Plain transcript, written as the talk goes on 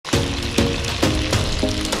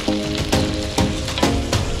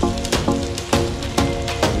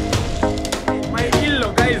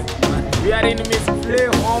in Miss Play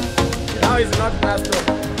home. Now it's not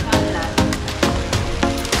plastered.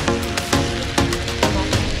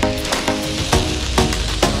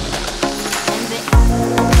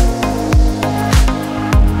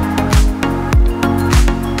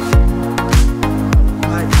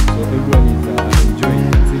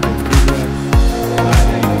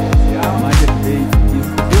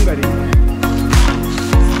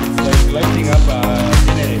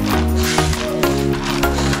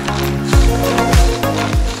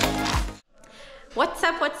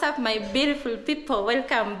 What's up my beautiful people,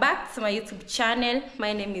 welcome back to my YouTube channel.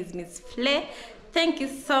 My name is Miss Flay. Thank you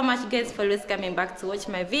so much guys for always coming back to watch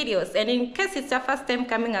my videos, and in case it's your first time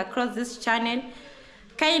coming across this channel,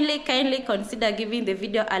 kindly consider giving the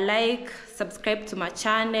video a like, subscribe to my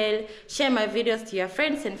channel, share my videos to your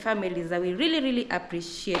friends and families. I will really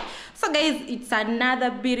appreciate. So guys, it's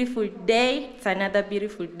another beautiful day. It's another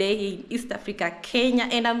beautiful day here in East Africa, Kenya,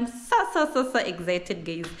 and I'm so excited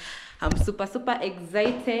guys. I'm super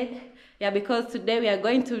excited, yeah, because today we are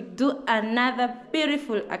going to do another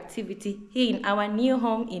beautiful activity here in our new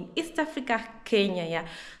home in East Africa, Kenya, yeah.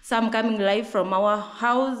 So I'm coming live from our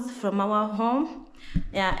house, from our home,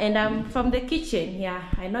 yeah, and I'm from the kitchen, yeah.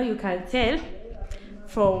 I know you can tell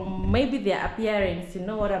from maybe their appearance, you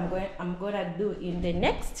know what I'm gonna do in the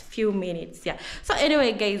next few minutes, yeah. So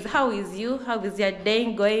anyway guys, how is you? How is your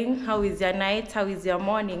day going? How is your night? How is your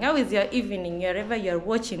morning? How is your evening, wherever you're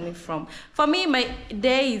watching me from? For me, my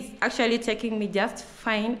day is actually taking me just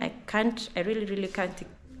fine. I really can't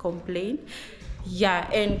complain, yeah.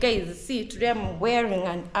 And guys, see, today I'm wearing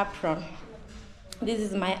an apron. This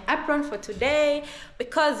is my apron for today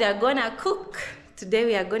because we are gonna cook. Today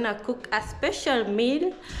we are gonna cook a special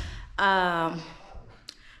meal. We're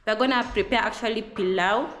gonna prepare actually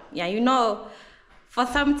pilau. Yeah, you know, for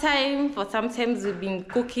sometimes we've been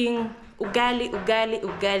cooking ugali.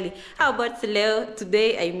 How about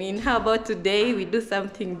today we do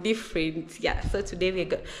something different? Yeah, so today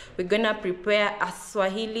we're gonna prepare a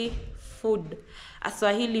Swahili food, a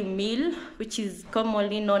Swahili meal, which is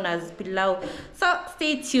commonly known as pilau. So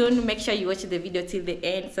stay tuned, make sure you watch the video till the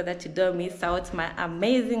end so that you don't miss out my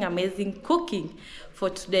amazing cooking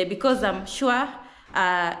for today, because I'm sure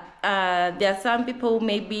there are some people who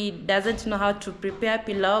maybe doesn't know how to prepare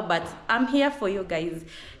pilau, but I'm here for you guys.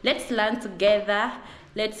 Let's learn together,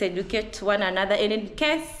 let's educate one another, and in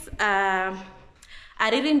case I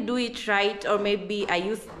didn't do it right, or maybe I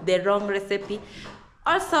used the wrong recipe,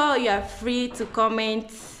 also you are free to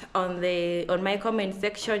comment on my comment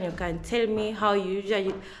section. You can tell me how you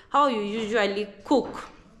usually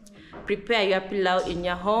prepare your pilau in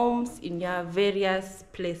your homes, in your various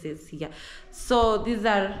places here. So these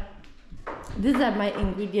are my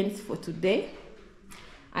ingredients for today.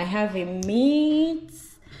 I have a meat,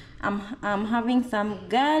 I'm having some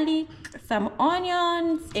garlic, some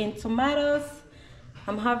onions and tomatoes.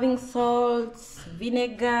 I'm having salt,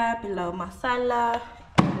 vinegar, pilau masala,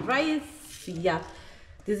 and rice. Yeah,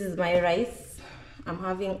 this is my rice. I'm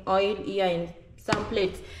having oil here in some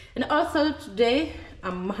plates. And also today,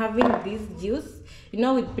 I'm having this juice. You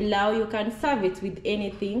know, with pilau, you can serve it with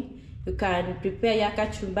anything. You can prepare your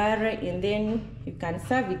kachumbari and then you can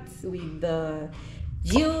serve it with the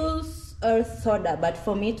juice or soda. But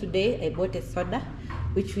for me today, I bought a soda,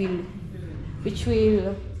 which will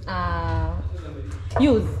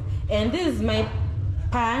use. And this is my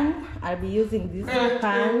pan. I'll be using this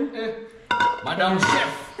pan. Madam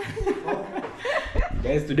Chef.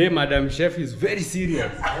 Guys, today Madam Chef is very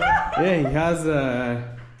serious. Yeah, he has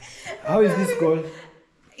how is this called?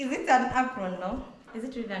 Is it an apron, no? Is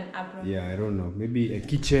it really an apron? Yeah, I don't know. Maybe a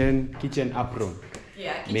kitchen apron.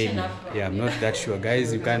 Yeah, kitchen maybe. apron. Yeah, I'm not that sure.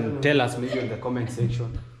 Guys, you can tell us maybe in the comment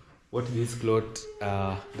section what this cloth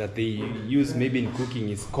that they use maybe in cooking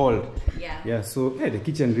is called. Yeah, so the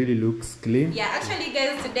kitchen really looks clean. Yeah, actually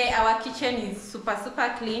guys, today our kitchen is super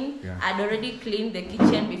clean. Yeah. I'd already cleaned the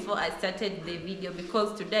kitchen before I started the video,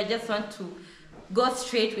 because today I just want to go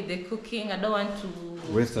straight with the cooking. I don't want to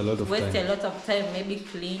waste a lot of time maybe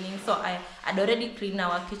cleaning. So I'd already cleaned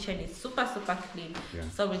our kitchen. It's super clean. Yeah.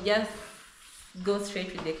 So we just go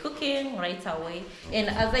straight with the cooking right away. Okay. And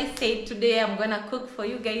as I said, today I'm gonna cook for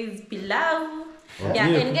you guys pilau. Okay. Yeah,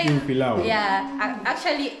 and guys, pilau. Yeah,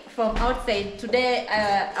 actually from outside today,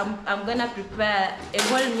 I'm gonna prepare a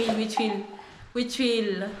whole meal which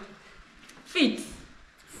will feed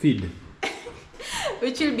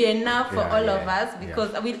which will be enough for all of us,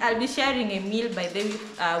 because I'll be sharing a meal by the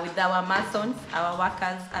with our masons, our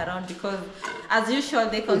workers around, because as usual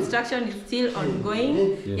the construction is still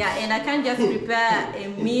ongoing. And I can't just prepare a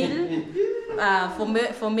meal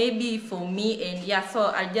for me, and yeah, so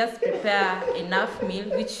I'll just prepare enough meal,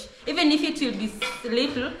 which even if it will be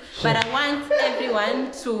little, but I want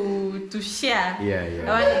everyone to share. Yeah. I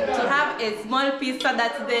want to have a small piece so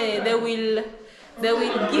that they will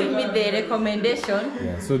give me the recommendation.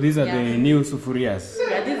 Yeah, so these are the new sufurias.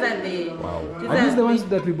 Yeah, these are the. Wow. Are these the ones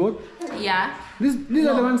that we bought? Yeah. These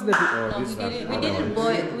are the ones that we didn't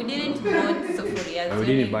buy sufurias. We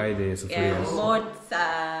didn't buy the sufurias. Yeah, we bought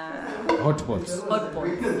hot pots. Hot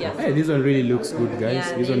pots, yes. Hey, this one really looks good, guys.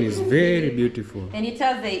 Yeah, this one is very beautiful. And it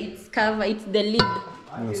has it's cover, it's the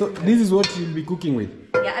lid. So this is what you'll be cooking with?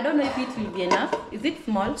 Yeah, I don't know if it will be enough. Is it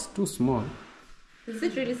small? It's too small. Is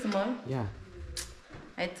it really small? Yeah.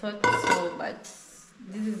 I thought so, but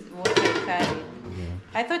this is what I carried. Yeah.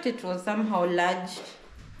 I thought it was somehow large.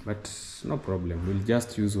 But no problem. We'll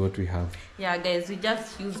just use what we have. Yeah, guys, we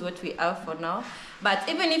just use what we have for now. But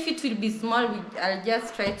even if it will be small, I'll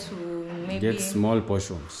just try to maybe... Get small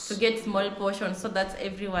portions. To get small portions so that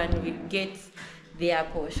everyone will get their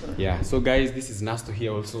portion. Yeah, so guys, this is Nasto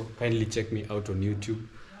here also. Kindly check me out on YouTube.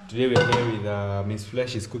 Today we're here with Miss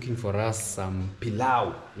Flesh is cooking for us some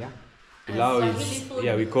pilau. Yeah? Pilau is,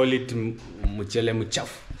 yeah, we call it muchele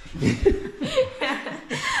muchafu.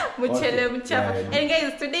 Muchele muchafu. And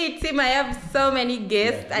guys, today it seems I have so many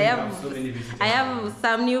guests. Yeah, I have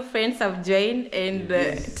some new friends have joined, and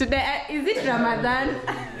today is it Ramadan?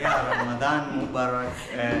 Yeah, Ramadan Mubarak.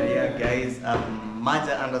 Yeah, guys,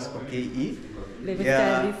 Maja_KE. Let me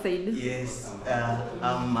try this side. Yes,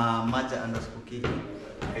 I'm Maja_KE.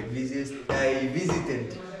 I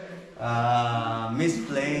visited Miss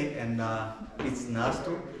Play and it's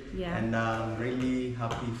Nasto. Yeah. And I'm really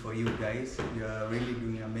happy for you guys. You are really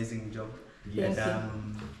doing an amazing job. Thank you.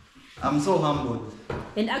 I'm so humbled.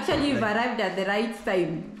 And actually, you've arrived at the right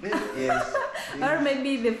time. Yes. Or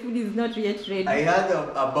maybe the food is not yet ready. I heard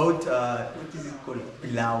about what is it called?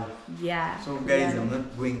 Pilau. Yeah. So guys, yeah. I'm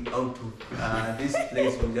not going out to this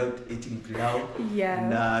place without eating pilau.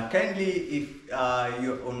 Yeah. And kindly, if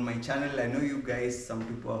you're on my channel, I know you guys, some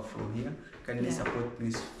people are from here. Kindly support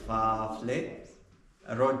Miss Flay.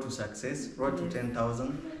 Road to success, road to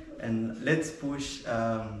 10,000, and let's push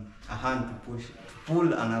a hand to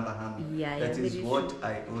pull another hand. Yeah, that is what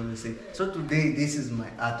I always say. So today, this is my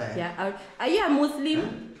attire. Yeah. Are you a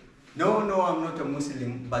Muslim? No, I'm not a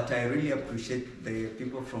Muslim, but I really appreciate the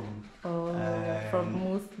people from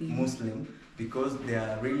Muslim because they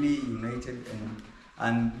are really united,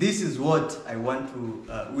 and this is what I want to.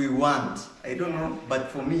 We want. I don't know, but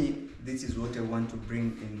for me, this is what I want to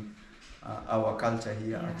bring in. Our culture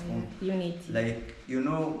here at home. Unity. Like,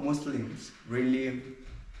 Muslims really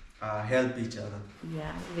help each other.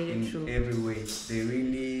 Yeah, very in true. every way. They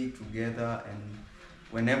really together, and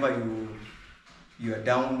whenever you are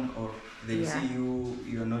down or they see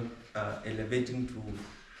you're not elevating to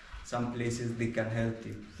some places, they can help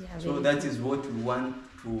you. Yeah, so that is what we want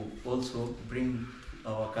to also bring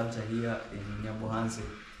our culture here in Nyabohanse.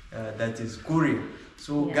 That is Korea.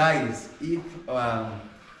 So guys, if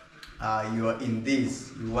you are in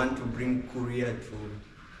this, you want to bring Korea to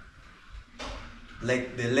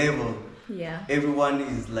like the level. Yeah. Everyone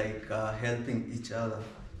is like helping each other.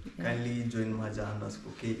 Kindly join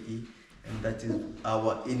Maja_KE, and that is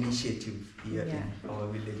our initiative here in our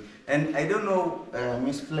village. And I don't know,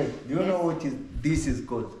 Miss Flay, do you know what this is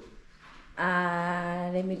called?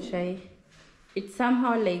 Let me try. It's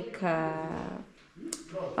somehow like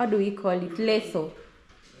how do we call it? Leso.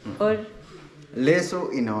 Or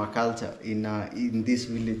Leso in our culture, in this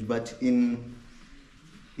village, but in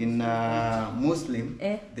Muslim,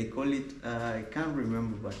 they call it, I can't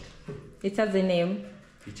remember, but it has a name.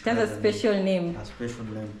 It has a special name. A special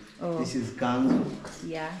name. Oh. This is kanzu.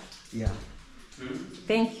 Yeah. Yeah.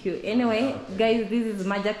 Thank you. Anyway, guys, this is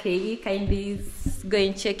Maja KE. Kindly go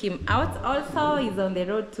and check him out. Also, he's on the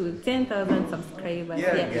road to 10,000 subscribers.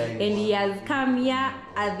 Yeah. And he has come here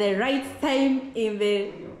at the right time in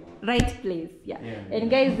the right place. Yeah. And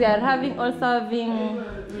guys, we are having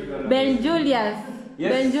Ben Julius.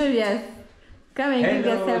 Yes. Ben Julius. Come and give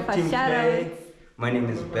yourself a shout out. My name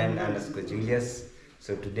is Ben_Julius.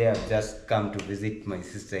 So today I've just come to visit my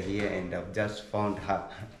sister here, and I've just found her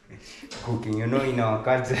cooking. In our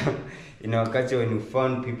culture, when you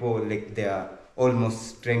find people like they are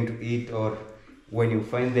almost trying to eat, or when you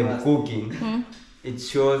find them cooking, it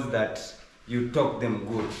shows that you talk them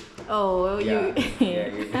good. Oh, you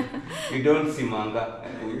don't see manga.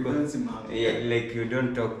 Yeah, like you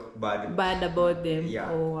don't talk bad about them. Yeah,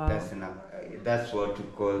 oh, wow. That's what we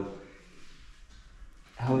call.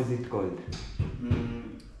 How is it called?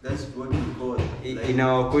 That's what we call. In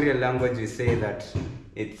our Korean language, we say that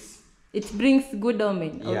it's It brings good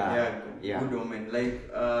omen. Yeah. Good omen.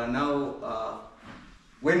 Like now,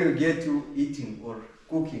 when you get to eating or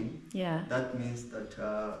cooking, Yeah. that means that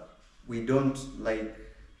we don't like.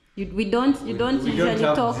 We don't usually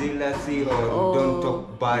have talk. jealousy or we don't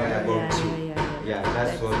talk bad about you. Yeah.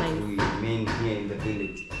 That's what nice. we mean here in the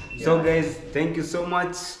village. So guys, thank you so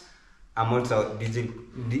much. I'm also digital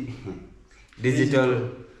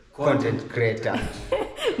content creator.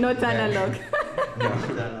 Not analog. No,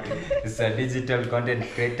 it's a digital content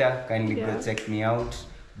creator. Kindly go check me out.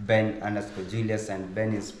 Ben_Julius, and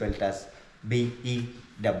Ben is spelled as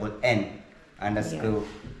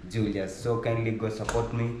BENN_Julius. So kindly go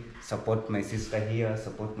support me, support my sister here,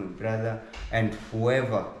 support my brother, and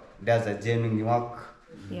whoever does a genuine work.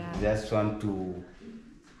 Yeah. Just want to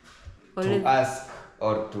Always. ask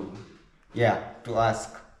or to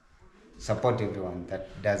ask. Support everyone that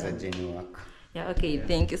does a genuine work. Yeah, okay,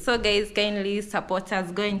 thank you. So guys, kindly support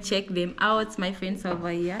us. Go and check them out, my friends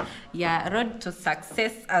over here. Yeah, road to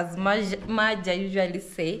success, as Maj I usually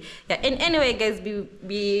say. Yeah, and anyway, guys,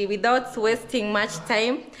 be without wasting much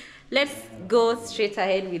time, let's go straight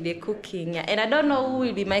ahead with the cooking. Yeah, and I don't know who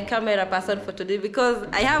will be my camera person for today because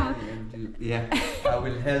I have. Yeah, I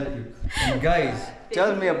will help you. And guys,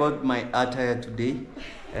 tell me about my attire today.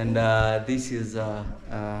 And this is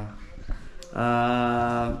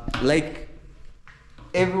like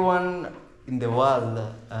everyone in the world.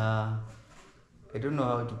 I don't know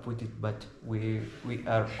how to put it, but we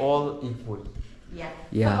are all equal. Yeah.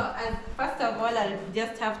 Yeah. So first of all, I'll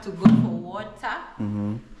just have to go for water.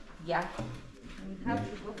 Mm-hmm. Yeah. We have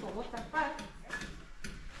to go for water first.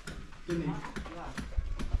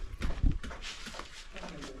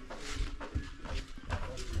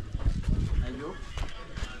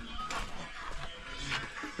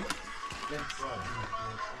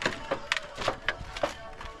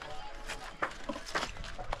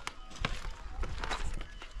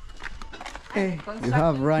 Hey, you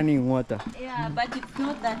have running water. Yeah, but it's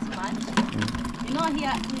not that much. You know,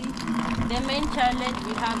 here the main challenge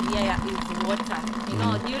we have here is water. You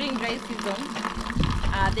know, during dry season,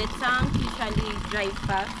 the tank usually dry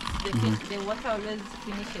fast. The water always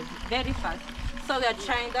finishes very fast. So we are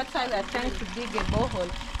trying. That's why we are trying to dig a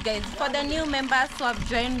borehole, guys. For the new members who have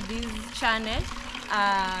joined this channel,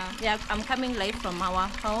 yeah, I'm coming live from our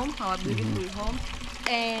home, our beautiful home.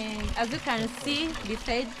 And as you can see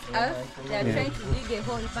beside us, they are trying to dig a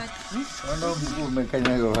hole, but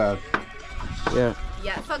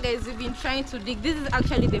yeah. So guys, we've been trying to dig. This is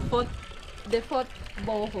actually the fourth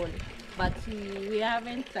borehole, but we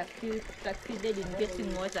haven't succeeded in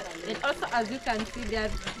getting water. And also, as you can see, they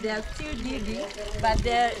are still digging, but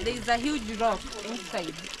there is a huge rock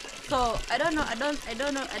inside. So I don't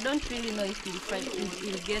really know if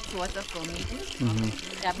we'll get water from it.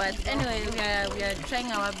 Yeah, but anyway, we are trying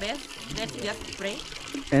our best. Let's just pray.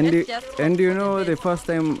 And you know, the first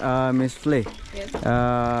time, Miss Flay, Yes.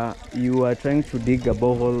 you were trying to dig a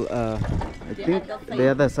borehole. I think the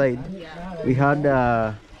other side. Yeah. We had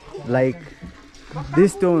like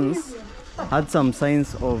these stones had some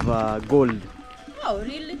signs of gold. Oh,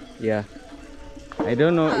 really? Yeah. I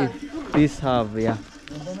don't know if these have. Yeah.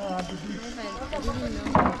 I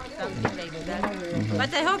didn't know something like that.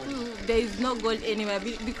 But I hope there is no gold anywhere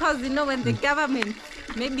because you know when the government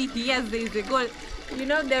maybe hears there is a gold, you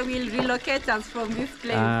know they will relocate us from this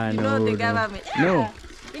place. You know the government. No. Yeah.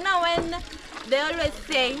 You know when they always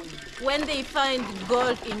say when they find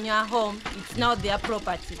gold in your home, it's not their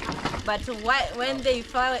property. But when they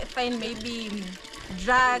find maybe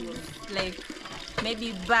drugs, like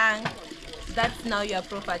maybe bank, that's now your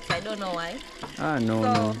property. I don't know why.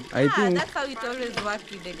 No. I think that's how it always works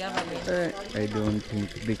with the government. I don't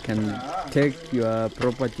think they can take your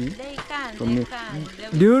property They can. from They you. can.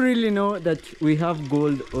 Do you really know that we have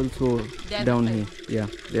gold also The other down side. here? Yeah,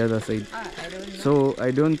 the other side. I don't know. So I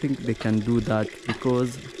don't think they can do that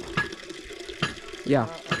because, yeah,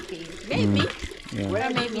 Okay. Maybe. yeah. Or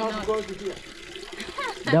maybe not.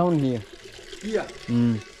 Down here. Here,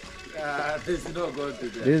 there's no gold there.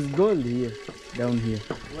 There's gold here, down here.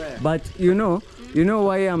 Where? But you know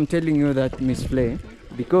why I'm telling you that, Miss Flay?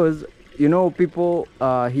 Because you know people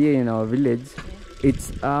here in our village.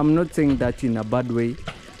 I'm not saying that in a bad way,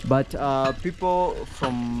 but people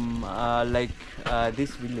from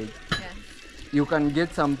this village, Yeah. you can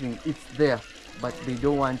get something. It's there, but they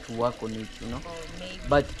don't want to work on it. You know. Or maybe.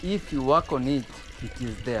 But if you work on it, it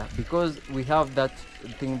is there because we have that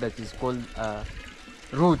thing that is called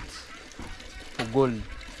root for gold.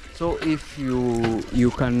 So if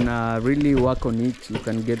you can really work on it, you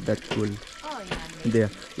can get that gold Oh yeah. there.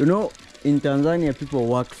 You know, in Tanzania, people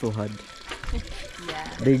work so hard. Yeah.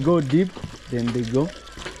 They go deep, then they go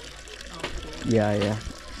Yeah.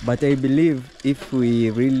 But I believe if we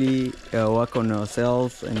really work on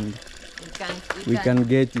ourselves and we can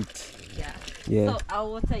get it. Yeah. So our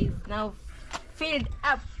water is now filled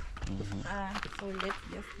up. So let's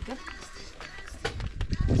just go.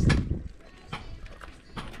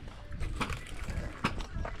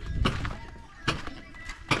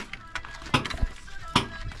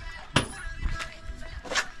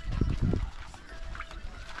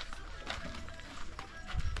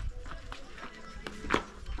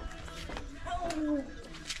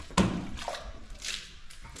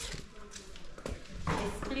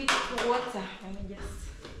 Water. Let me just.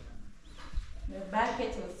 The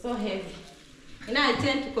bucket was so heavy. You know, I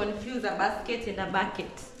tend to confuse a basket and a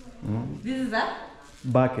bucket. This is a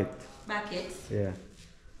bucket. Bucket. Yeah.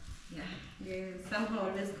 Yeah. Somehow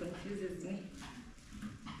always confuses me.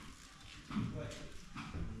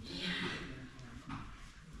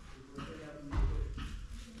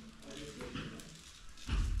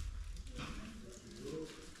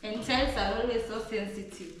 And tiles are always so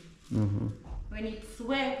sensitive. When it's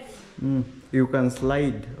wet, you can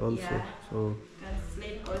slide also. Yeah, so you can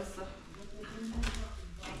slide also.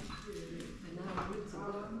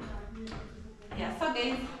 Yeah, so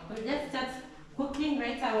guys, we'll just start cooking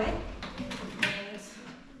right away. And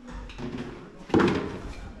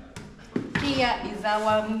here is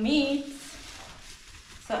our meat.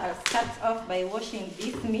 So I'll start off by washing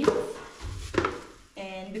this meat.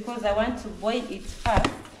 And because I want to boil it first,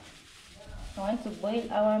 I want to boil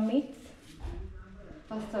our meat.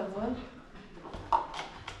 First of all,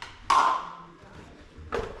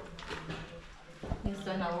 this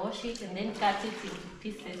one I'll wash it and then cut it into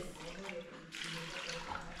pieces.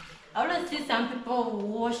 I always see some people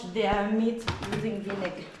wash their meat using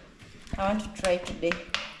vinegar. I want to try today.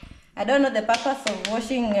 I don't know the purpose of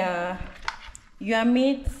washing your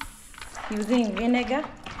meat using vinegar,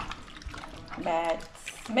 but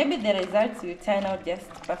maybe the results will turn out just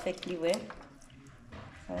perfectly well.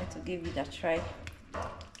 I want to give it a try.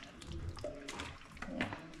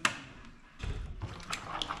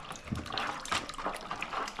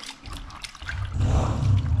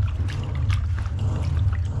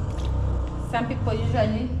 Some people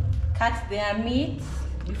usually cut their meat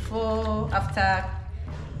after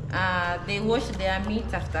they wash their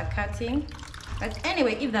meat after cutting. But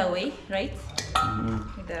anyway, either way, right?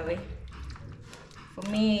 Either way. For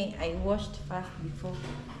me, I washed first before.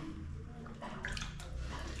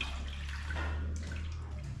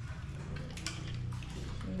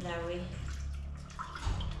 Either way.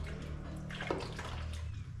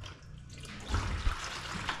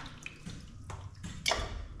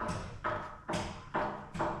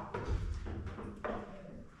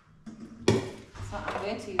 I'm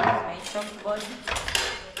going to use my chalkboard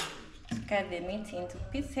to cut the meat into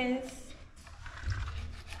pieces.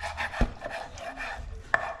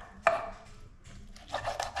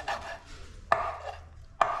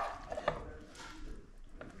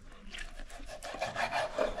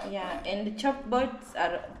 Yeah, and the chalkboards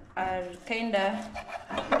are kinda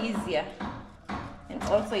easier, and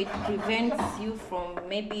also it prevents you from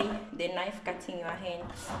maybe the knife cutting your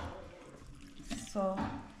hands. So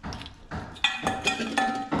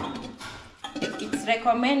it's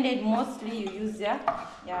recommended mostly you use your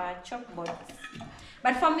chalkboard.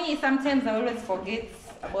 But for me, sometimes I always forget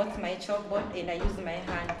about my chalkboard and I use my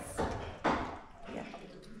hands. Yeah.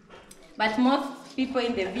 But most people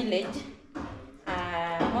in the village,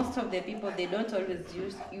 most of the people, they don't always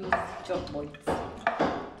use chalkboards.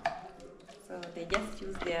 So they just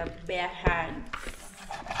use their bare hands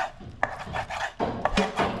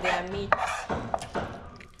cutting their meat.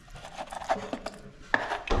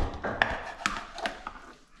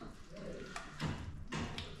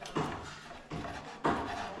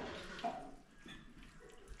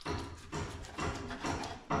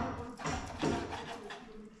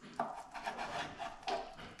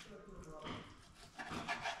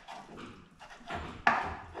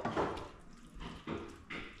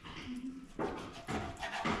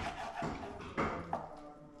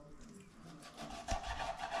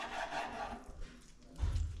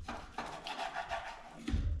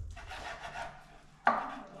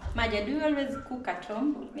 Maja, do you always cook at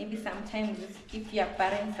home? Maybe sometimes if your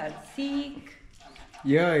parents are sick?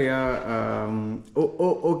 Yeah.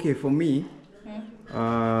 Okay, for me,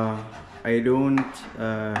 I don't.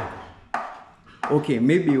 Okay,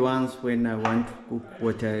 maybe once when I want to cook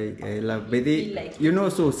what I love, but you know,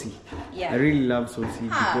 saucy. Yeah. I really love saucy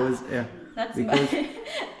because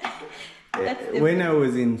when I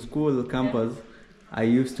was in school campus, I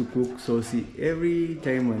used to cook saucy every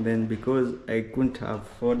time, and then because I couldn't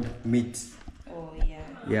afford meat. Oh yeah.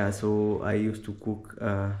 Yeah, so I used to cook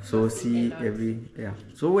saucy every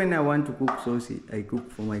So when I want to cook saucy, I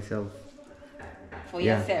cook for myself. For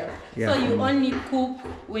yourself. Yeah, So you for me. only cook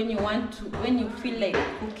when you feel like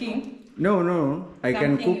cooking. No, I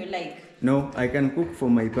can Something cook. you like. No, I can cook for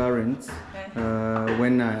my parents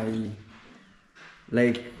when I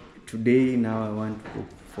like today. Now I want to cook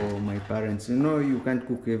for my parents. You can't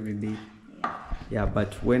cook every day. Yeah,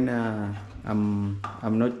 but when I'm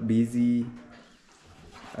not busy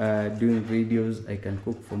doing videos, I can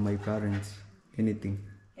cook for my parents. Anything.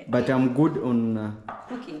 But I'm good on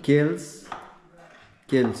Cooking. kales,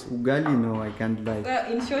 ugali. No, I can't like.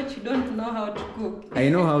 Well, in short, you don't know how to cook. I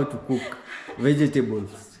know how to cook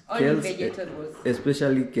vegetables. Only Kales, vegetables.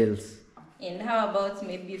 especially kales. And how about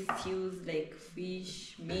maybe stews like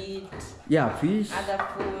fish, meat, Yeah, fish. other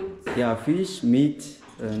foods? Yeah, fish, meat,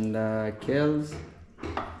 and kales,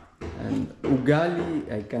 and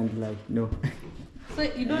ugali. I can't like no. So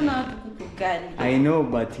you don't know how to cook ugali? I know,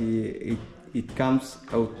 but it comes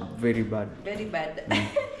out very bad. Very bad.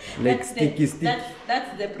 Like That's sticky.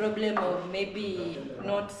 That's the problem of maybe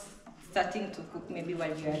not starting to cook maybe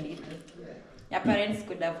when you are little. Your parents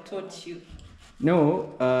could have taught you.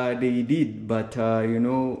 No, they did, but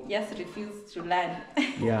Just refused to learn.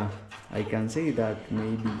 yeah, I can say that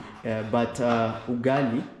maybe. But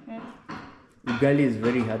ugali is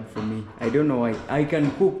very hard for me. I don't know why. I can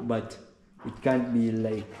cook, but it can't be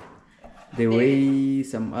like the way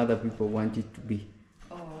some other people want it to be.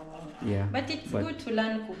 Oh. Yeah. But it's good to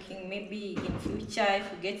learn cooking. Maybe in future, if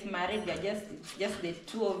you get married, you're just the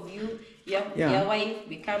two of you. Your wife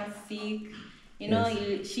becomes sick.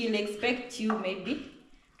 She'll expect you maybe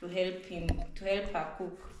to help her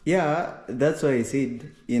cook. Yeah, that's why I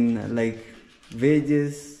said in like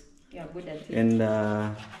veggies You're good at it.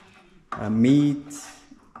 and meat,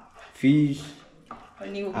 fish.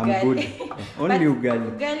 Only I'm ugali. good. Only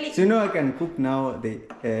ugali. Ugali. So I can cook now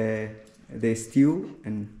the stew,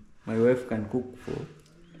 and my wife can cook for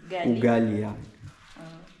ugali. Yeah.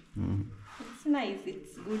 It's nice.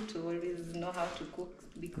 It's good to always know how to cook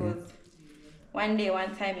because one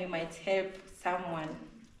time you might help someone.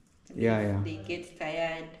 Yeah. They get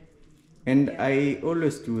tired. And I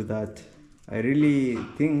always do that. I really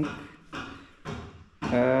think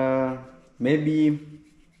maybe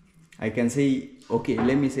I can say, okay,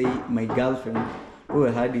 let me say my girlfriend who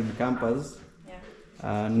I had in campus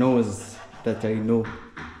knows that I know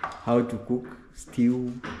how to cook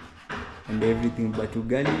stew and everything, but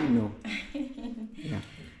ugali, no. Yeah.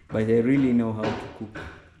 But I really know how to cook.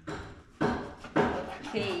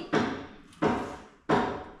 Okay.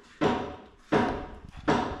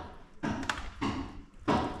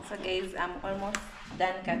 So guys, I'm almost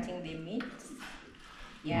done cutting the meat.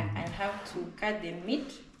 Yeah, I have to cut the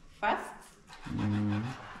meat first.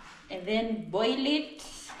 And then boil it.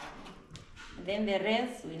 And then the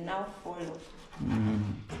rest will now follow.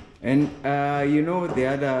 And the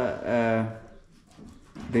other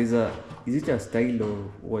is it a style or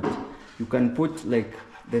what? You can put like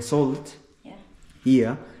the salt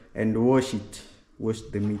here and wash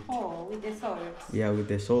the meat. Oh, with the salt. Yeah, with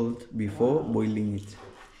the salt before boiling it.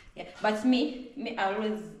 Yeah, but me I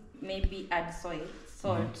always maybe add salt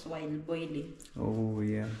while boiling. Oh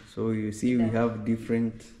yeah, so you see we have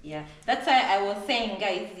different. Yeah, that's why I was saying,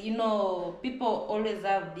 guys, people always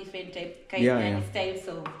have different styles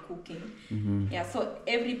of cooking. Yeah, so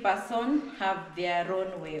every person have their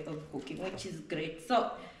own way of cooking, which is great.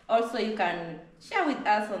 So also you can share with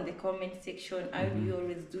us on the comment section how you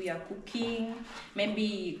always do your cooking.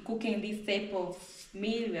 Maybe cooking this type of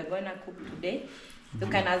meal we are gonna cook today. You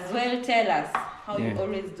can as well tell us how you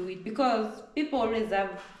always do it, because people always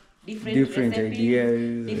have different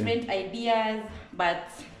recipes, different ideas, but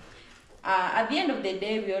at the end of the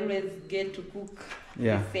day we always get to cook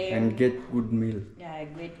the same and get good meal. Yeah,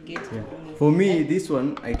 get good meal. For me, this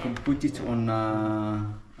one I could put it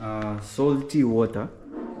on salty water,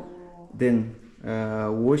 then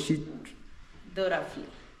wash it thoroughly.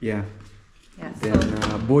 Yeah, then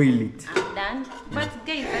so boil it. I'm done. But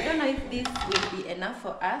guys, I don't know if this will be enough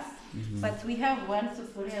for us, but we have one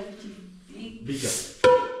sufuria which is big. Bigger.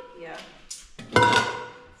 Yeah.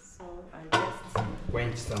 So I'll just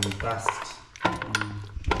quench some thirst.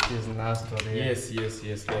 It is nice to hear. Yes,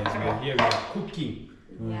 guys. We are here. We are cooking.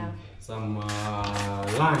 Yeah. Some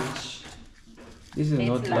lunch. This is late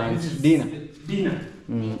not lunch. Dinner. Dinner.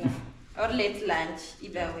 Or late lunch,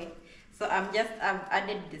 either way. So I've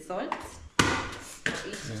added the salt for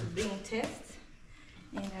it to bring taste.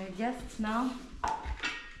 And I'll just now,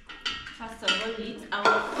 first of all, lit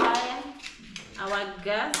our fire, our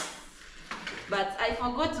gas. But I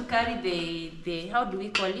forgot to carry the how do we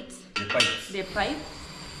call it? The pipes. The pipe.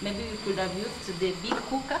 maybe we could have used the big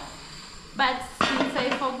cooker, but since I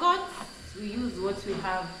forgot, we use what we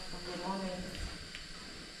have at the moment.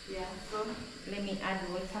 Yeah, so let me add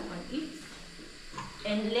water on it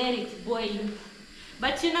and let it boil.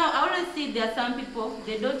 But you know, I always see there are some people,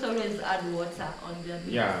 they don't always add water on their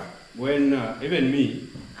meat. Yeah, when even me,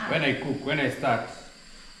 when I cook, when I start,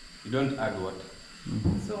 you don't add water.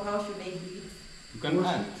 So how should I do it? You can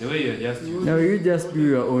add the way you're just using. No, you just do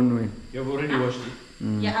your own way. You've already washed it.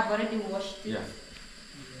 Yeah, I've already washed it. Yeah.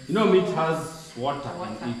 You know, meat has water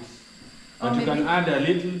in it. But you can add a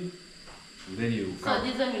little, then you So cut.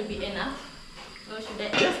 this one will be enough. So should I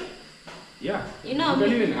add? Yeah. You know, you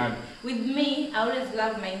can even add. with me, I always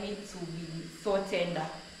love my meat to be so tender,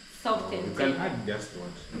 soft and You can tender. add just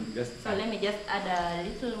what? Just So let me just add a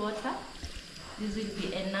little water. This will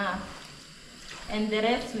be enough. And the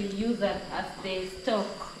rest we'll use that as the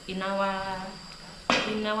stock in our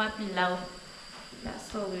pilau. Yeah,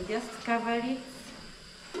 so we'll just cover it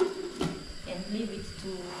and leave it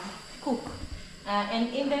to cook.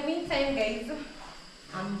 And in the meantime, guys,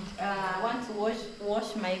 I want to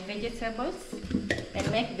wash my vegetables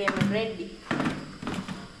and make them ready.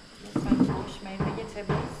 Just want to wash my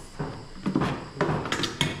vegetables.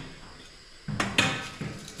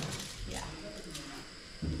 Yeah.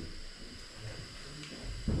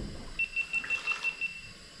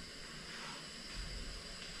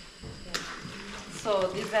 So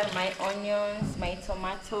these are my onions, my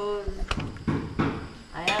tomatoes.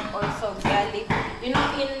 I have also garlic. You know,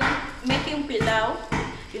 in making pilau,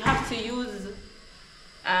 you have to use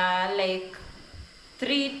like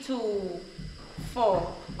 3 to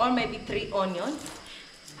 4 or maybe 3 onions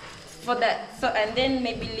for that. So and then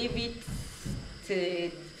maybe leave it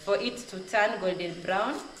for it to turn golden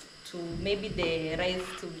brown, to maybe the rice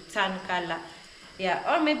to turn color. Yeah,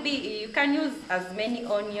 or maybe you can use as many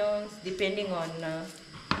onions depending on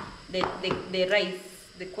the rice,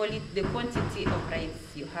 the quantity of rice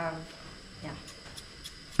you have. Yeah.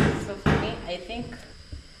 So for me, I think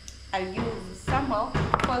I'll use somehow,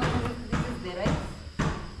 because this is the rice.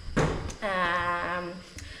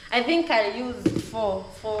 I think I'll use four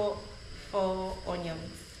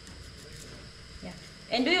onions. Yeah.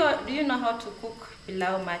 And do you know how to cook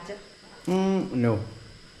pilau, Maja? No,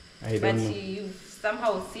 I But don't know. you've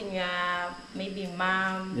somehow seen your maybe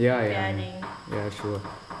mom Yeah, preparing. yeah, sure.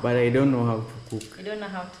 But I don't know how to cook. You don't know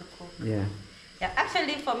how to cook. Yeah. Yeah,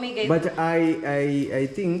 actually for me, guys. But I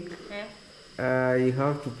think eh, you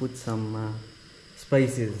have to put some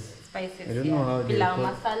spices. spices. I don't know how they pilau call.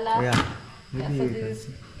 masala. Yeah. Yeah, Maybe so you can this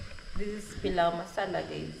see. is pilau masala,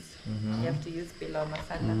 guys. You have to use pilau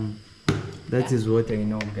masala. That is what I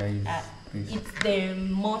know, guys. Please. It's the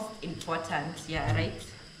most important, yeah, right?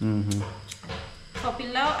 For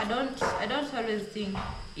pilau, I don't always think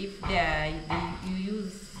if you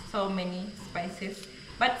use so many spices,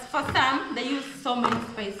 but for some they use so many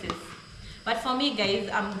spices. But for me, guys,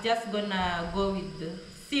 I'm just gonna go with the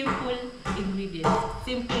simple ingredients,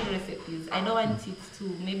 simple recipes. I don't want it to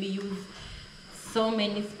maybe use so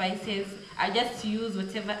many spices. I just use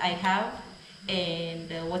whatever I have and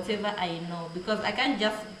whatever I know, because I can't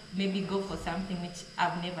just maybe go for something which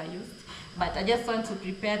I've never used. But I just want to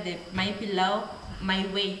prepare my pilau my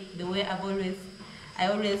way, the way I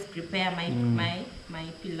always prepare my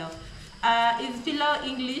pilau. Is pilau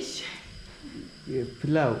English? Yeah,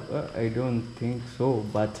 pilau? I don't think so,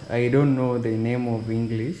 but I don't know the name of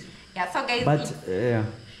English. Yeah, so guys, But yeah.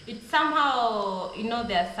 it's somehow, you know,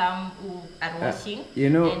 there are some who are watching you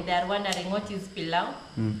know, and they are wondering what is pilau.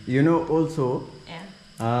 You know, also,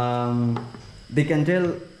 Yeah. they can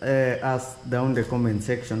tell us down the comment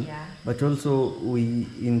section. Yeah. But also, we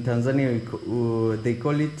in Tanzania, they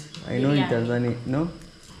call it. I know in Biryani. Tanzania, no,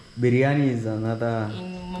 biryani is another.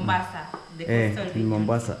 In Mombasa, the coastal In region.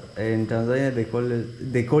 Mombasa, in Tanzania,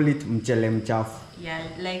 they call it mchele mchafu. Yeah,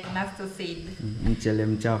 like Nasto said. Mchele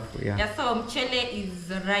mchafu, yeah. Yeah, so mchele is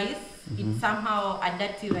rice. It's somehow a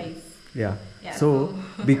dirty rice. Yeah. Yeah, So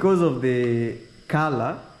so- because of the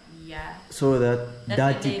color, Yeah. so that That's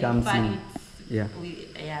why dirty they comes refer in. it Yeah.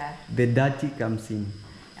 Yeah. The dirty comes in.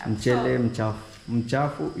 Yeah, Mchele so- mchafu.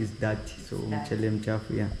 Mchafu is dirty, so Dirty. mchele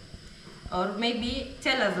mchafu, yeah. Or maybe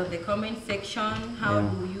tell us on the comment section, how Yeah.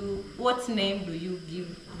 what name do you give?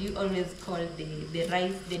 Do you always call the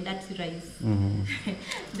rice, the dirty rice?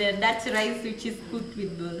 The dirty rice which is cooked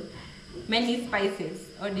with many spices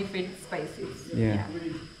or different spices. Yeah.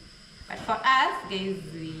 But for us, guys,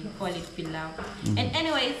 we call it pilau. And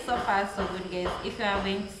anyway, so far so good, guys. If you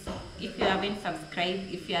haven't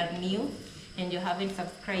subscribed, if you are new, and you haven't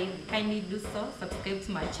subscribed, kindly do so. Subscribe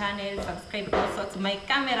to my channel, subscribe also to my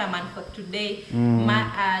cameraman for today,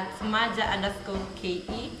 at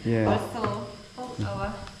Maja_KE. Yeah. Also,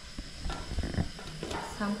 our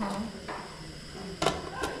somehow.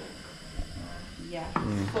 Yeah.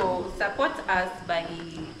 So support us by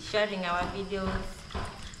sharing our videos,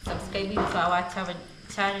 subscribing to our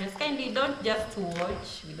channels. Kindly don't just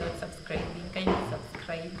watch without subscribing. Kindly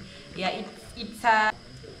subscribe. Yeah, it's a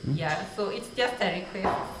yeah. So it's just a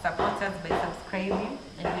request. Support us by subscribing,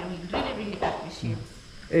 and we will really appreciate.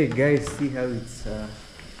 Hey guys, see how it's.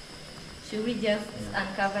 Should we just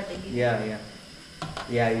uncover the lid? Yeah.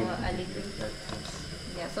 Yeah. Or a little.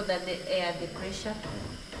 Yeah, so that the air, the pressure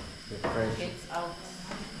gets out.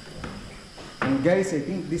 And guys, I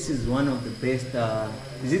think this is one of the best.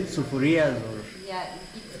 Is it sufurias or? Yeah,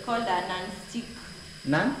 it's called a non-stick.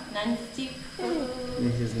 Non-stick.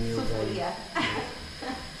 This is new, guys. Sufuria.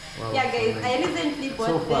 Wow, Yeah, guys, so I recently bought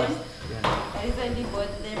so them. fast. Yeah. I recently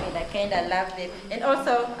bought them and I kind of love them. And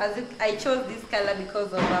also, I chose this color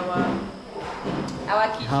because of our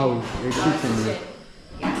kitchen. House, the Our kitchen, yeah.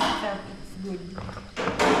 Yeah, it's good.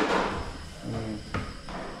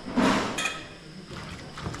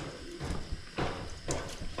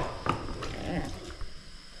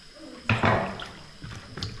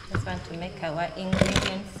 Just want to make our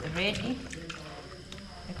ingredients ready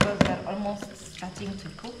because they're almost starting to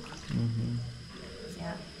cook.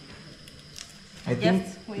 Yeah. I think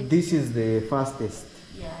Just wait. this is the fastest.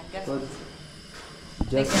 Yeah, But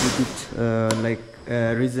just put it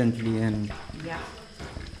recently and yeah.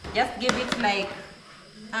 Just give it like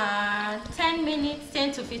 10 minutes,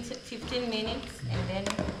 10 to 15 minutes, and then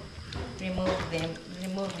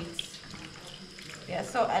remove it. Yeah,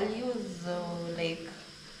 so I'll use like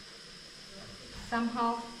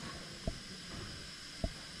somehow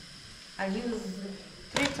I'll use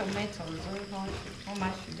 3 tomatoes. How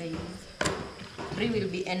much should I use? 3 will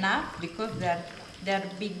be enough because they're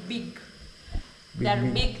big. They're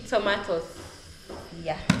big tomatoes.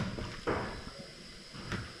 Yeah.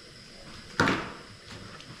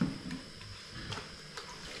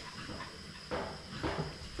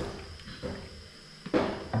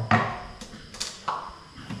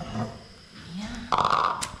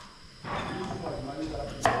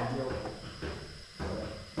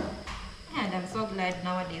 And I'm so glad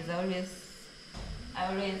nowadays I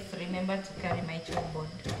always remember to carry my tripod.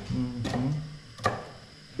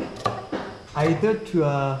 I thought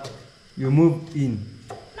you moved in.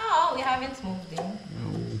 No, we haven't moved in.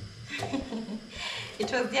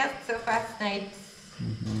 It was just the first night,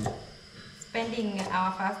 spending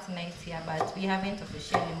our first night here, but we haven't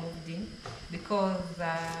officially moved in because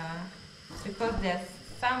there's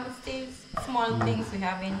some still small things we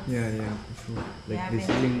haven't. Yeah, for sure. we Like the haven't-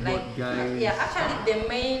 ceiling board like, guys. Yeah, actually the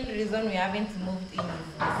main reason we haven't moved in is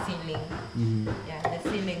the ceiling. Yeah, the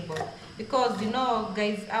ceiling board. Because you know,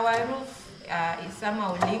 guys, our roof is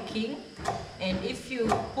somehow leaking, and if you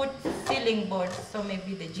put ceiling board, so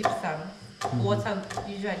maybe the gypsum, water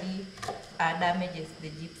usually damages the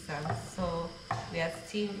gypsum. So we are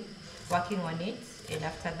still working on it, and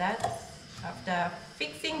after that, after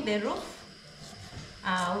fixing the roof,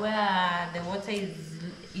 where the water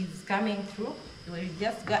is coming through, we'll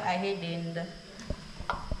just go ahead and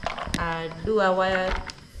do our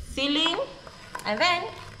ceiling, and then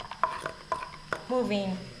move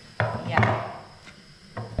in. Yeah.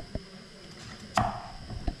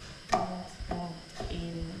 Let's move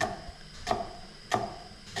in.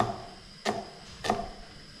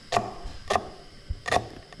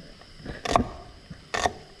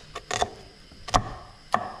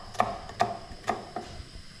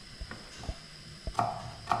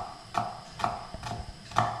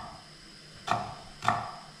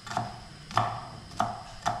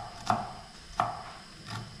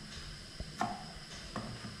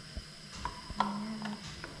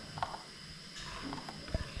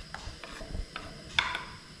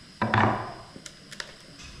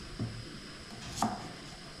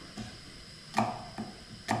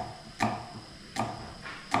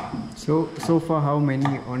 So far, how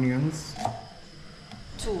many onions?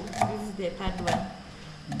 2. This is the third one.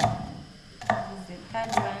 This is the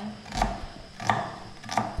third one.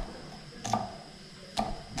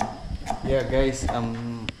 Yeah, guys,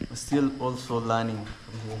 I'm still also learning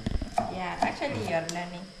from here. Yeah, actually you are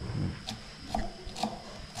learning.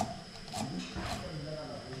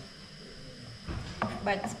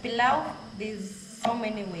 But pilau, there's so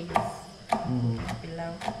many ways.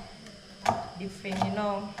 Pilau, different, you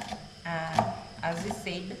know, as we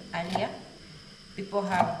said earlier, people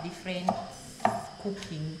have different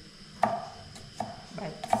cooking.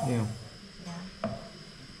 But Yeah. yeah.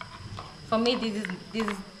 For me, this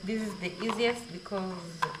is the easiest because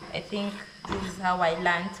I think this is how I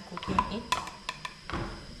learned cooking it,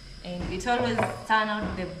 and it always turn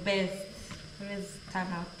out the best. Always turn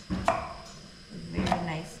out very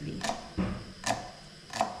nicely.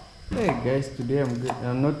 Hey guys, today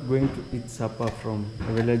I'm not going to eat supper from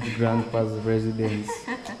a village grandpa's residence.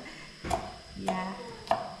 Yeah.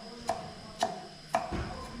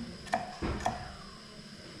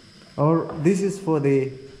 Or this is for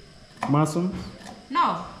the Masons?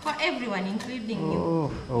 No, for everyone, including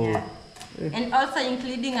you. Oh. Yeah. And also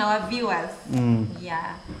including our viewers. Mm.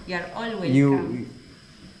 Yeah, you're all welcome.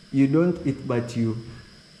 You don't eat, but you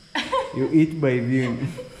eat by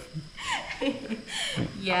viewing.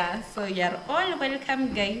 Yeah, so you're all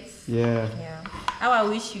welcome, guys. Yeah. Yeah. How I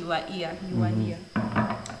wish you were here. You were here.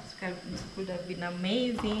 It could have been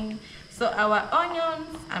amazing. So our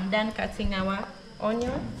onions, I'm done cutting our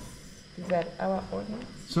onions. These are our onions.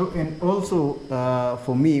 So, and also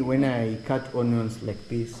for me, when I cut onions like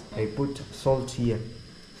this, I put salt here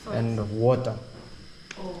and water.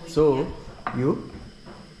 Oh, So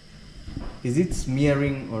is it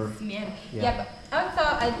smearing or? Smearing. Yeah. Yeah, but also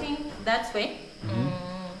I think that way.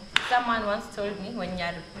 Someone once told me when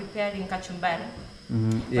you're preparing kachumbari,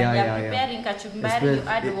 when you're preparing kachumbari, you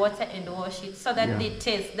add water and wash it so that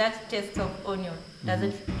that taste of onion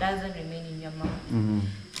doesn't remain in your mouth.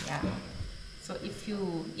 Yeah. So if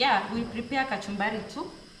you we prepare kachumbari too,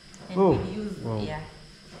 and we'll use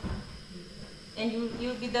and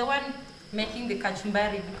you'll be the one making the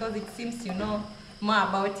kachumbari because it seems you know more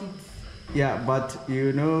about it. Yeah, but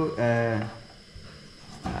you know,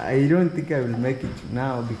 I don't think I will make it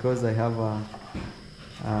now because I have a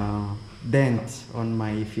dent on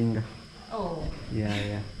my finger. Oh.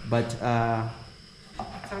 Yeah. But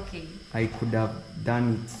It's okay. I could have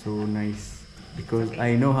done it so nice because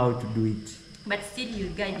I know how to do it. But still, you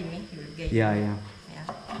guide me. You'll guide Yeah. me. Yeah.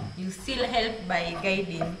 You still help by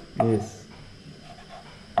guiding. Yes.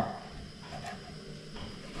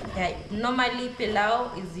 Yeah. Normally,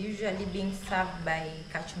 pilau is usually being served by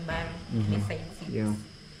kachumbari besides it. Yeah.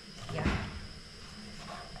 Yeah.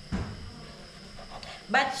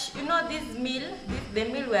 But you know, this meal, the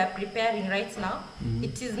meal we are preparing right now,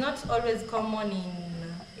 it is not always common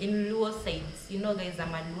in Luo sides. You know, guys,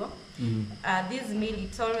 I'm a Luo. This meal,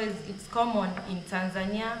 it's common in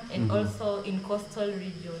Tanzania and also in coastal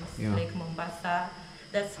regions like Mombasa.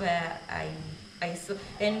 That's where I saw.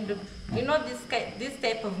 And you know, this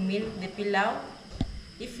type of meal, the pilau,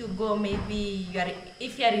 if you go, maybe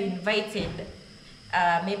if you are invited,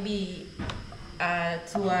 maybe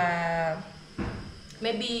to a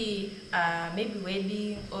maybe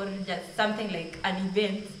wedding or just something like an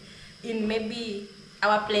event in maybe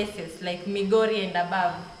our places like Migori and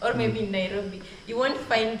above, or maybe in Nairobi, you won't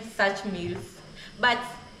find such meals. But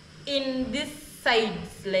in these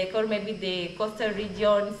sides, like, or maybe the coastal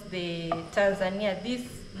regions, the Tanzania, this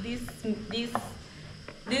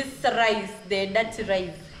rice, the dirty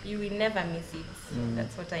rice, you will never miss it.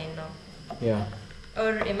 That's what I know. Yeah.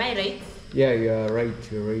 Or am I right? Yeah, you are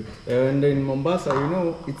right. You're right. And in Mombasa, you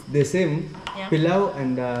know, it's the same. Yeah. Pilau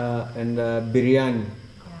and biryani.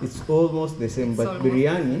 It's almost the same, but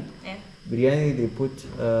biryani, they put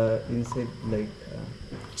inside like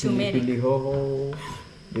chili hoho.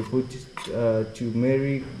 They put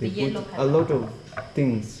turmeric. They put a lot of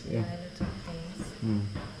things. Yeah. A lot of things.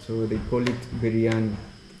 So they call it biryani.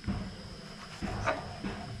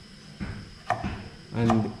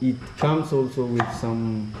 And it comes also with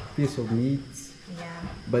some piece of meat. Yeah.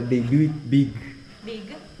 But they do it big.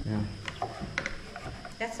 Big. Yeah.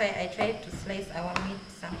 That's why I tried to slice our meat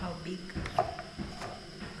somehow big.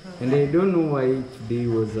 And I don't know why today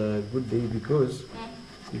was a good day because,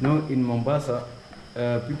 you know, in Mombasa,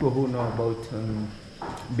 people who know about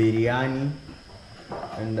biryani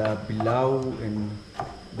and pilau, and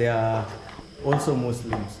they are also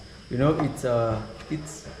Muslims. You know,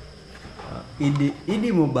 it's Idi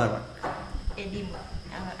Mubarak. Eddie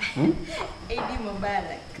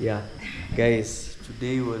Mubarak. Yeah, guys,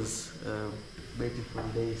 today was a beautiful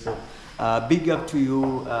day. So, big up to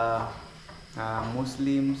you,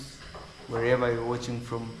 Muslims, wherever you're watching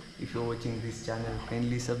from. If you're watching this channel,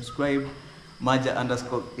 kindly subscribe.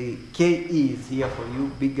 Maja_KE is here for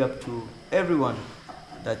you. Big up to everyone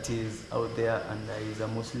that is out there and is a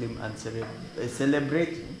Muslim and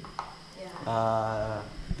celebrating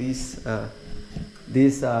this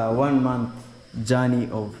 1 month journey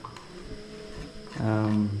of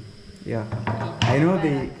I know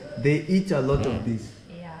they eat a lot of this.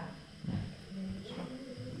 Yeah.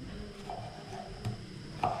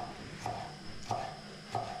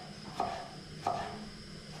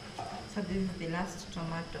 So this is the last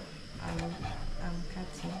tomato. I'm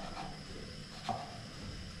cutting.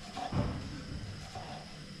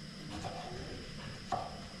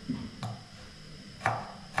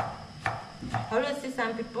 I always see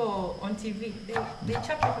some people on TV, they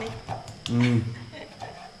chop it like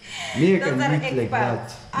Me, I Those can are do it like that.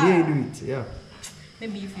 experts. Me, I do it, yeah.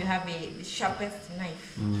 maybe if you have the sharpest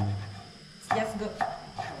knife, just go.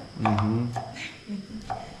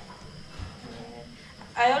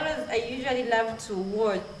 I usually love to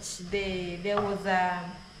watch there was a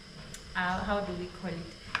how do we call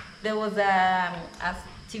it? There was a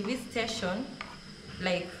TV station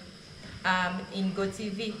like in Go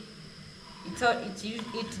TV.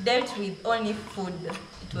 It dealt with only food.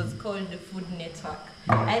 It was called the Food Network.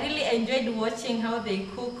 I really enjoyed watching how they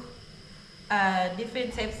cook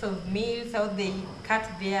different types of meals, how they cut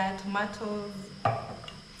their tomatoes. I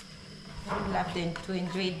really love them to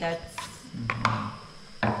enjoy that.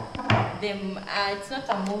 It's not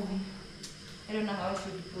a movie. I don't know how I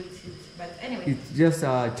should put it, but anyway. It's just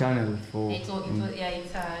a channel for It's a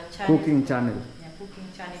channel. cooking channel. Yeah,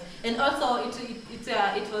 cooking channel. And also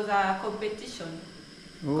it was a competition.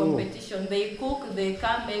 Oh. Competition. They cook, they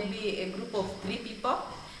come maybe a group of 3 people.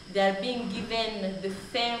 They are being given the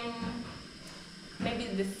same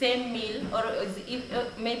meal, or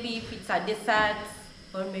maybe if it's a dessert,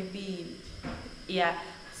 or maybe, yeah.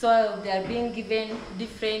 So they are being given the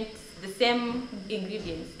same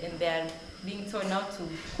ingredients, and they are being told how to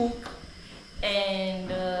cook.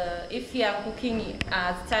 And if you are cooking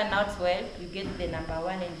turn out well, you get the number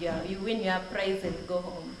 1, and you win your prize and go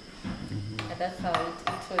home. And that's how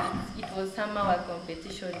it was somehow a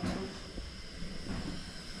competition too.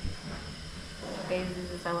 Okay,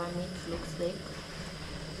 this is how our meat looks like.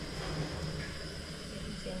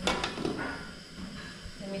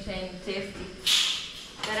 Let me try and taste it.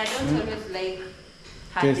 But I don't always like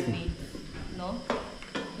hard Tasting. meat. No?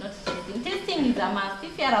 Not tasting. Tasting is a must.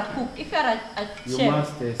 If you are a cook, if you are a You chef,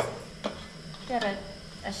 must taste. if you are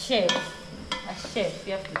a chef,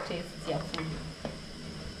 you have to taste your food.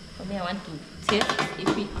 For me, I want to taste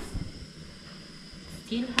if it's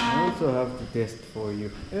still I hard. also have to taste for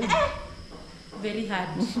you. Very hard.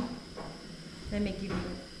 Let me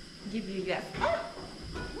give you that.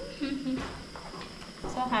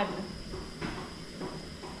 So hard.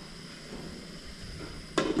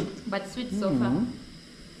 But sweet so far.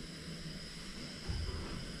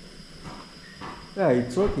 Yeah,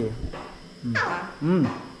 it's okay. I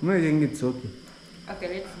think it's okay. Okay,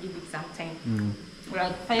 let's give it some time.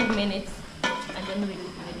 Like 5 minutes, and then we'll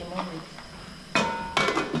remove it.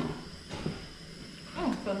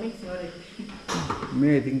 For me, it's already.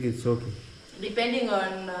 Me, I think it's okay. Depending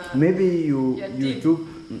on. Maybe your you teeth. took,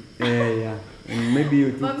 yeah, and maybe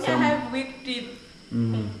you For took me, I some. have weak teeth.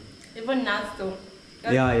 Even Nasto.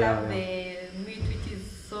 Yeah. The meat which is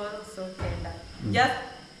so tender. Just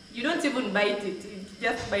you don't even bite it. It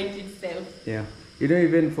just bite itself. Yeah, you know,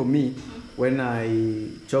 even for me, when I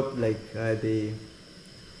chop like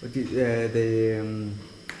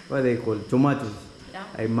what they call tomatoes, Yeah.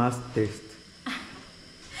 I must taste.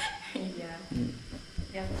 Yeah.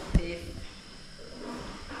 Yeah. Taste.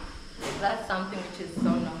 That's something which is so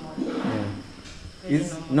normal. Yeah. Very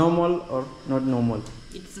Is normal or not normal?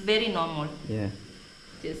 It's very normal. Yeah.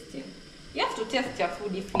 Tasting. You have to taste your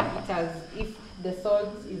food if the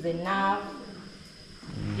salt is enough.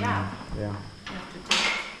 Yeah. Yeah. You have to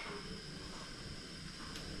taste.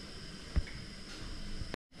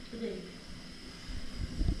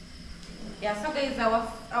 Yeah, so guys,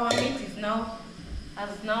 our meat is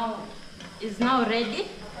now ready.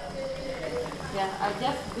 Yeah, I'll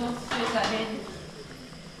just go straight ahead.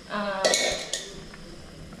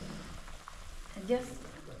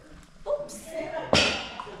 Oops.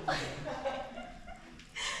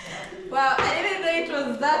 Wow, I didn't know it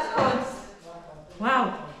was that hot. Wow.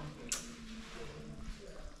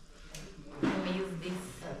 Let me use this.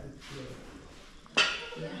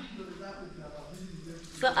 Yeah.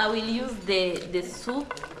 So I will use the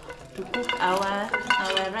soup to cook our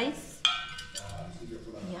rice.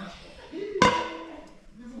 Yeah.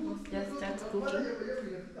 Let's just start cooking.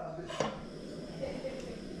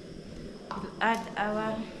 We'll add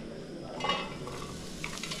our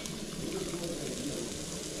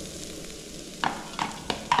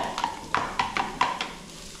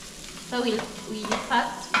So we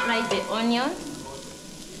first fry the onions.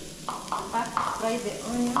 First fry the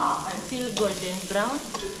onion until golden brown.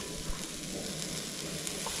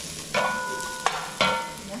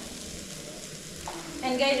 Yeah.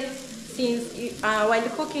 And guys, since while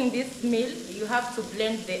cooking this meal, you have to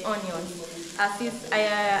blend the onions. Since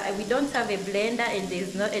we don't have a blender and there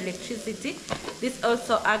is no electricity, this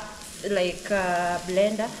also acts like a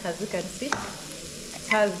blender, as you can see. It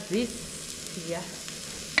has this here.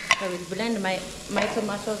 I will blend my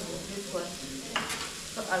tomatoes with this one.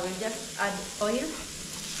 So I will just add oil.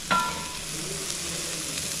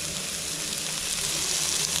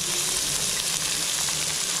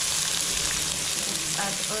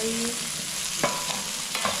 Add oil.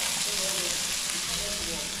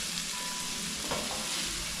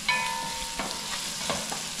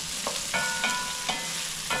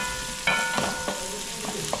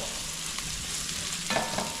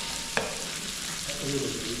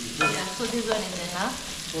 Yeah, so this one is enough.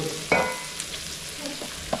 This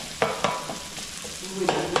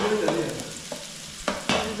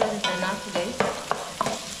one is enough, guys.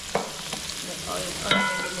 The oil,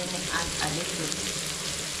 and then add a little bit.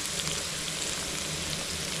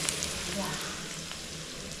 Yeah.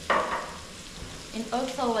 And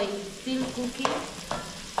also, while it's still cooking,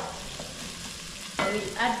 I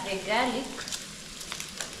will add the garlic.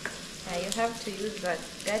 You have to use that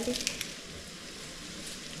garlic.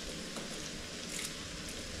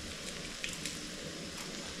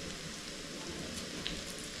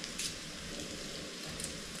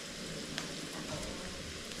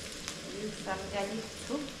 Some garlic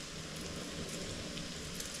too.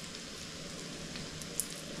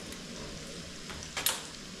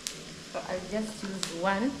 So I'll just use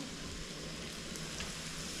one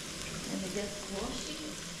and just wash it.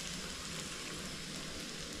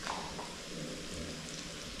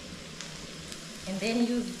 And then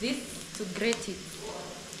use this to grate it.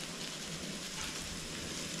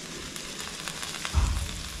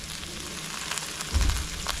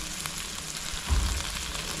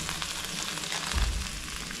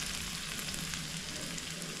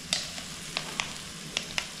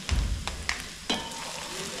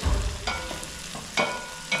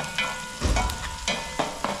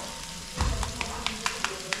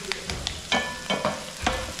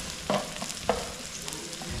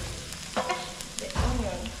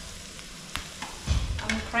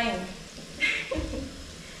 Frying.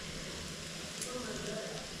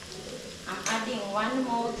 I'm adding one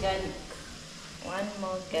more garlic. One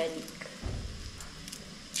more garlic.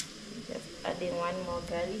 Just adding one more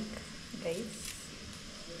garlic, guys.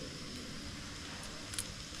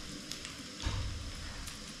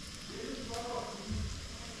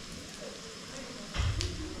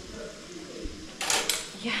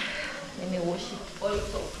 Yeah, let me wash it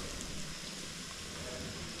also.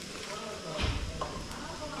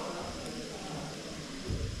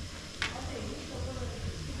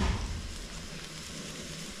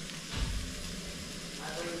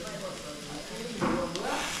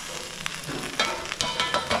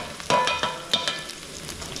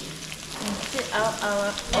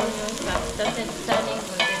 Our onions have started turning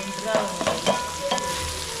golden brown,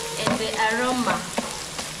 and the aroma is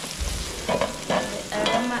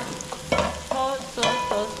so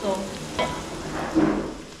good.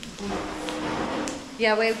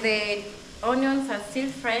 Yeah, when the onions are still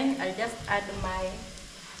frying, I'll just add my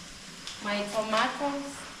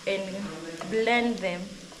tomatoes and blend them.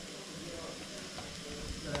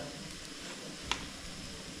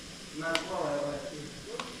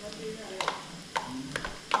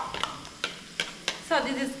 So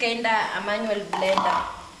this is kinda a manual blender.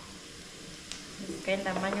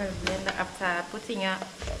 After putting your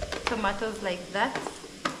tomatoes like that,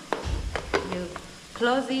 you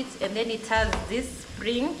close it, and then it has this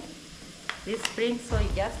spring, so you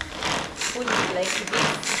just put it like this.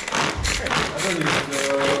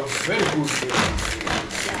 Very good.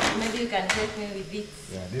 Yeah, maybe you can help me with it.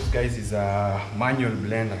 Yeah, this guys is a manual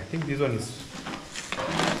blender. I think this one is.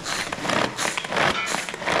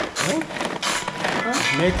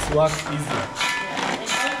 Makes work easy. Yeah, and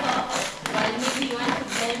also, while maybe you want to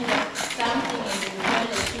blend something and you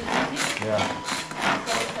want to use it. Yeah.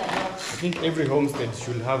 I think every homestead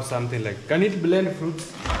should have something like. Can it blend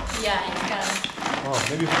fruits? Yeah, it can. Oh,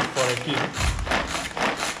 maybe for a kid.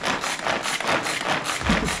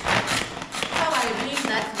 So while doing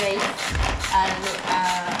that, guys, I'm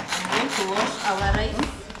going to wash our rice.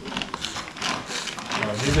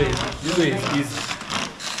 This way is easy.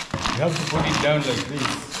 You have to put it down like this.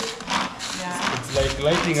 Yeah. It's like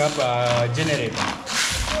lighting up a generator.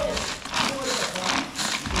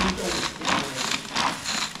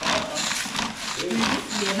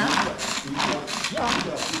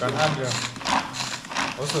 Can add.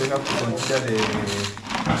 Also, you have to consider the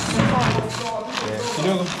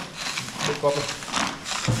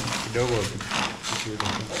kidogo.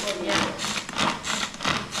 Yeah.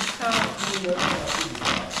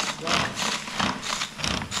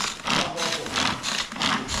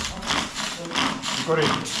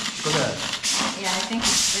 Correct. Yeah. Yeah, I think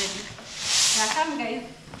it's ready. Yeah, come guys.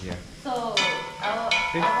 Yeah. So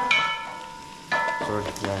Okay. So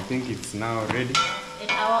yeah, I think it's now ready.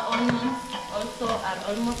 and our onions also are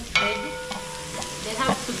almost ready. They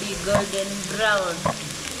have to be golden brown.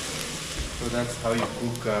 So that's how you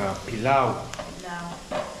cook pilau. Now.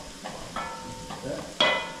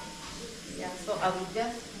 Yeah, so I will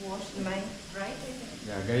just wash mine, right?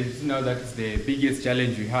 Yeah, guys, you see now that is the biggest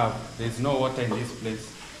challenge we have. There's no water in this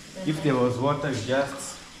place. If there was water, you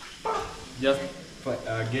just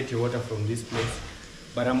get your water from this place.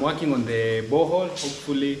 But I'm working on the borehole.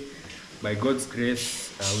 Hopefully, by God's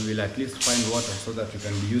grace, we will at least find water so that we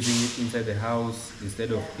can be using it inside the house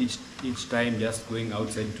instead of each time just going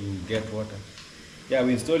outside to get water. Yeah,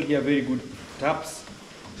 we installed here very good taps,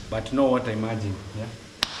 but no water emerging. Yeah,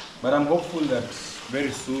 but I'm hopeful that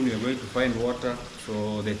very soon we are going to find water.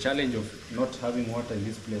 So the challenge of not having water in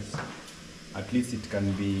this place, at least it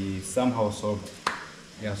can be somehow solved.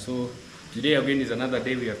 Yeah, so today again is another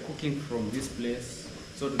day we are cooking from this place.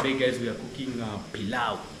 So today guys we are cooking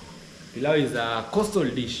pilau. Pilau is a coastal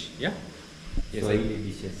dish, yeah? Yes, Swahili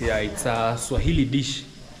dishes. Yeah, it's a Swahili dish.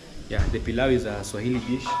 Yeah, the pilau is a Swahili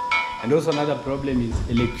dish. And also another problem is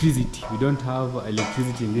electricity. We don't have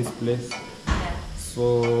electricity in this place. Yeah.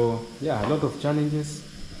 So yeah, a lot of challenges.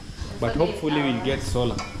 But So hopefully we'll get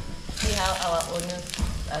solar. See how our onions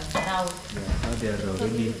are now. Yeah, now they are So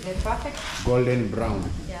already this is the perfect. golden brown.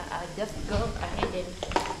 Yeah, I'll just go ahead and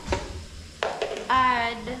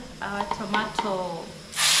add our tomato.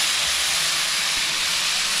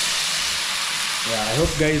 Yeah, I hope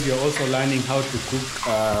guys you're also learning how to cook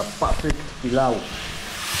perfect pilau.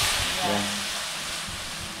 Yeah.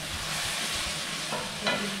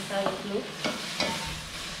 This is how it looks.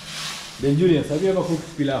 Then Julius, have you ever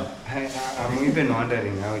cooked pilau? I'm even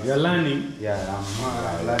wondering how it's... You're learning. Yeah,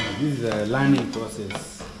 I'm learning. This is a learning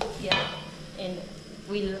process. Yeah, and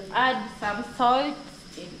we'll add some salt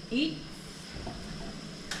in it.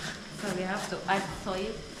 So we have to add salt.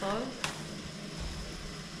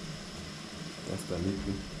 Just a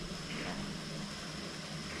little.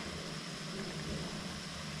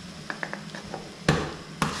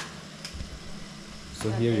 So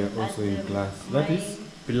here we are also in class. That is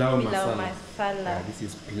pilau masala. masala. Yeah, this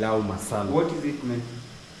is pilau masala. What is it meant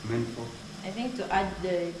for? I think to add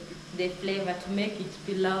the flavor to make it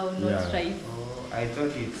pilau, not Yeah. rice. Oh, I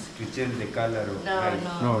thought it's to change the color of No, rice.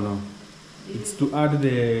 no. No. It's to add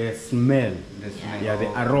the smell. The smell. Yeah, the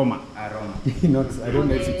Oh, aroma. aroma. Not, I don't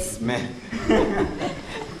know if Okay. it's smell.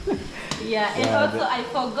 Yeah, and Yeah, also I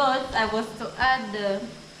forgot I was to add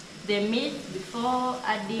the meat before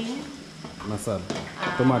adding Masala.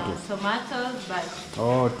 Tomatoes. tomatoes, but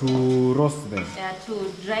Oh, to roast them. to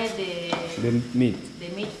dry the The meat.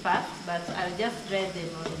 first, but I'll just dry them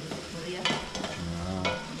on the sufuria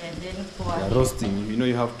and then pour Yeah, it. roasting. You know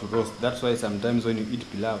you have to roast. That's why sometimes when you eat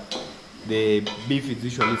pilau, the beef is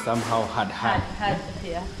usually somehow hard. Hard,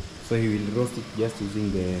 yeah. So he will roast it just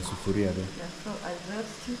using the sufuria there. Yeah, so I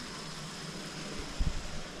roast it.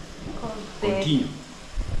 Continue.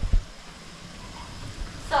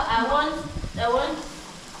 So I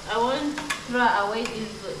won't throw away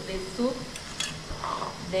the soup,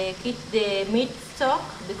 the meat stock,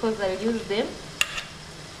 because I'll use them.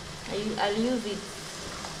 I'll use it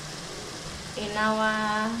in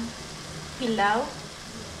our pilau.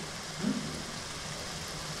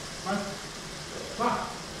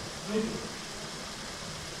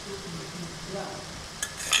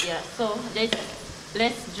 Yeah, so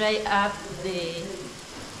let's dry up the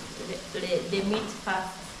meat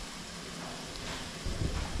first,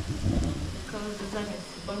 because this one is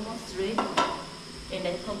almost ready and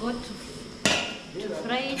I forgot to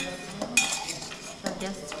fry it. So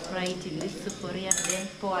just fry it in this sufuria and then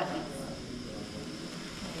pour it.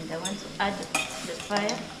 And I want to add the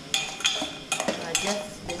fire, so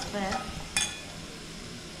adjust the fire.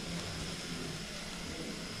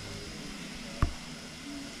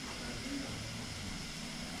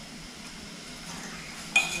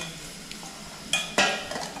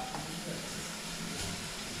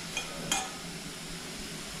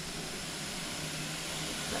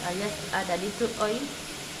 I just add a little oil.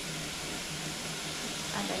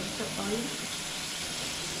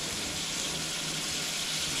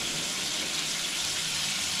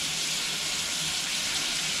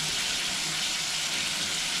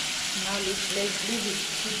 Now let's leave it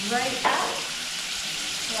to dry out.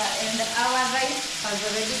 Yeah, and our rice has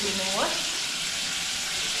already been washed.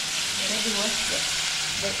 Already washed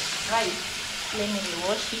the rice. Let me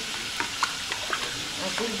wash it.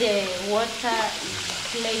 Until the water is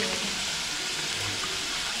plain.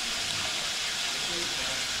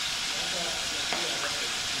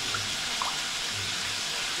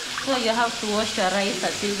 So you have to wash your rice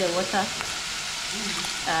until the water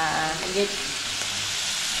gets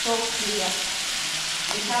so clear.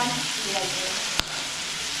 It becomes clear again.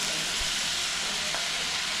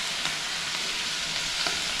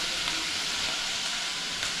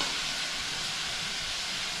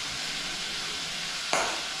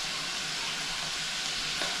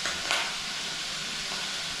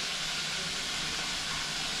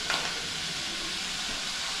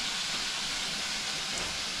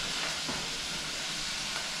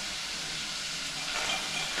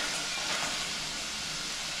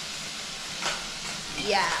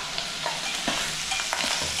 Yeah.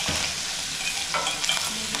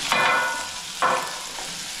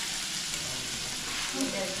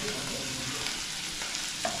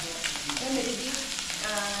 Then we reduce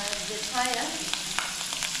the fire.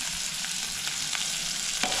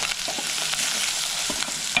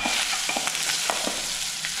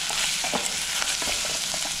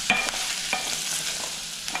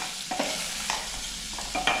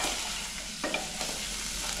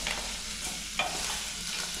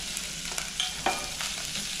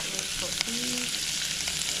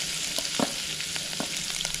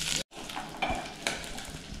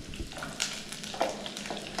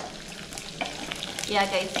 Yeah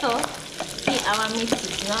guys, so see, our meat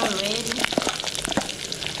is now ready.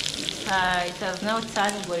 It has now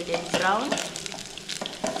turned golden brown.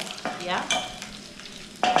 Yeah,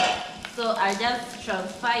 so I'll just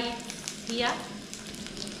transfer it here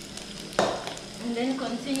and then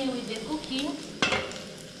continue with the cooking.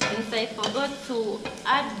 Since I forgot to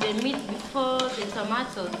add the meat before the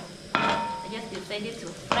tomatoes, I just decided to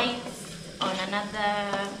fry it on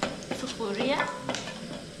another sufuria.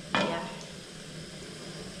 Yeah,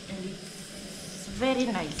 and it's very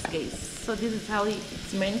nice guys. So this is how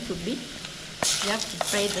it's meant to be. You have to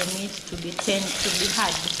fry the meat to be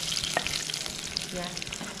hard. Yeah.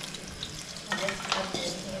 Just add the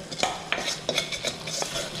meat.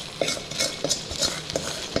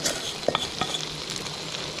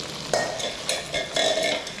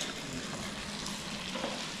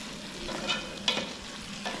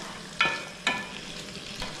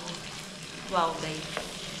 Wow guys.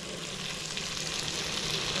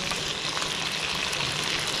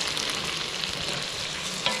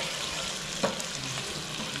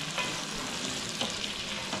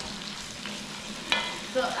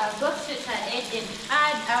 So I'll go straight ahead and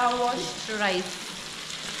add our washed rice.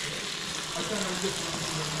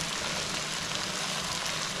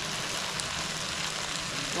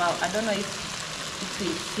 Wow, I don't know if it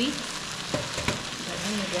will fit, but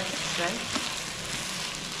let me just try.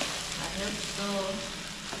 I hope so.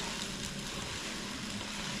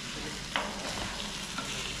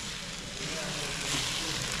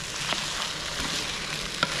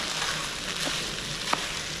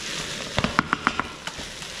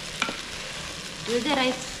 Will the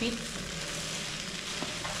rice fit?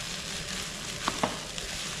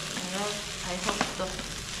 I hope so.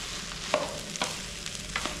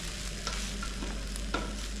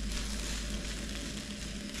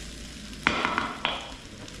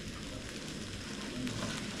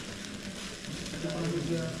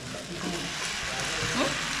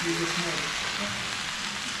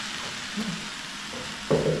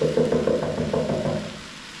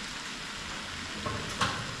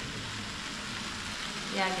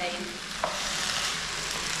 Yeah guys,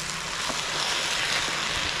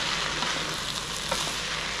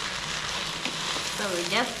 so we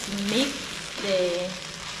just mix the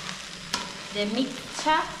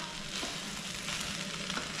mixture.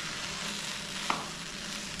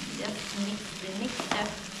 Just mix the mixture.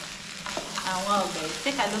 And wow guys,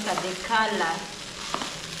 take a look at the color.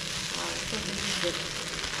 Wow, so this is the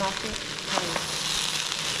perfect color.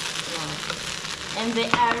 Wow. And the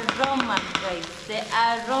aroma guys, the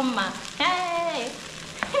aroma. Hey!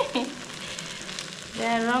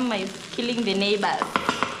 The aroma is killing the neighbors.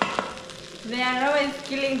 The aroma is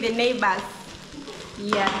killing the neighbors.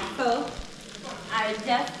 Yeah, so I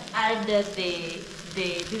just add this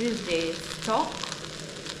is the stock,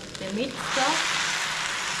 the meat stock.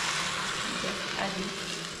 Just add it.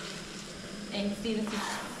 And since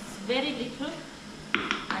it's very little,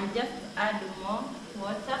 I'll just add more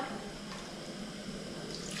water.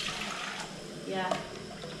 Yeah,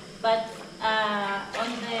 but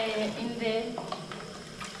in the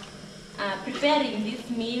preparing this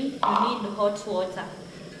meal, you need hot water.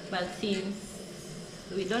 But since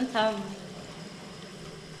we don't have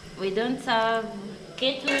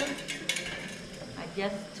kettle,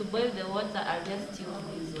 to boil the water, I'll just use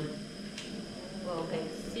this one. Well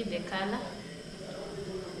guys, see the color.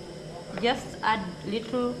 Just add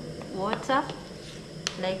little water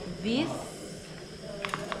like this.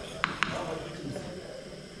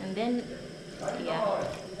 And then, yeah.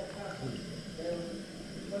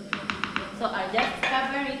 So I'll just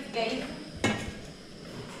cover it, guys,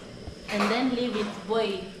 and then leave it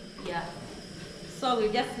boil. Yeah. So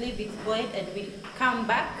we'll just leave it boil and we'll come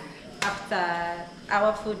back after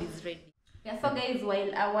our food is ready. Yeah, so guys,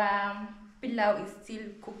 while our pilau is still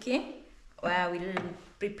cooking, we'll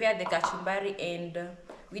prepare the kachumbari, and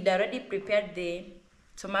we'd already prepared the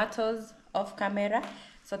tomatoes off camera.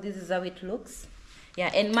 So this is how it looks. Yeah,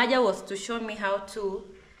 and Maja was to show me how to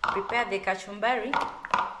prepare the kachumbari.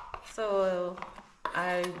 So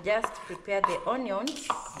I'll just prepare the onions.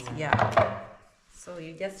 Yeah. So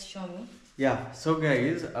you just show me. Yeah, so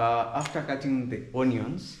guys, after cutting the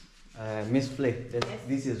onions, Miss Flay,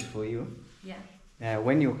 this is for you. Yeah.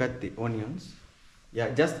 When you cut the onions,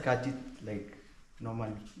 yeah, just cut it like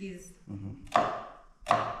normally. This.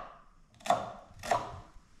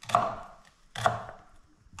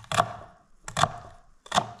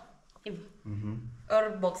 Or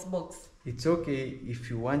box. It's okay if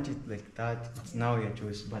you want it like that. It's now your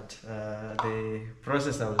choice, but the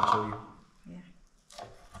process I will show you. Yeah.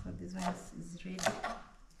 So this one is ready.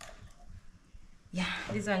 Yeah,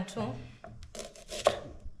 this one too.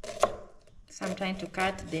 So I'm trying to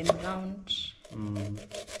cut them round.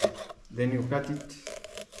 Then you cut it.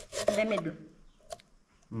 In the middle.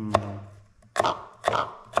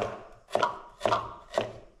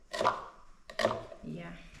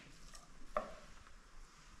 Yeah.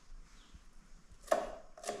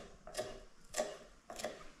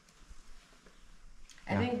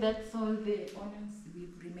 I think that's all the onions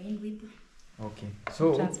we've remained with. Okay.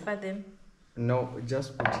 So Transfer them. no,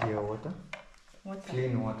 just put here water. Water.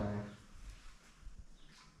 Clean water.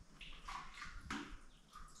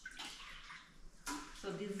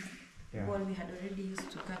 So this Yeah. bowl we had already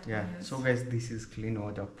used to cut Yeah. onions. So guys, this is clean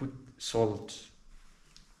water. Put salt.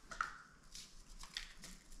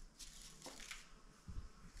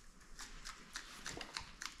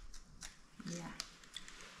 Yeah.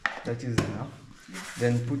 That is enough.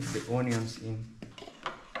 Then put the onions in.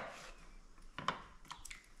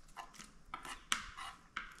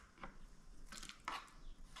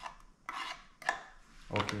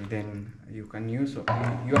 Okay, then you can use your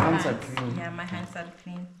hands are clean. Yeah, my hands are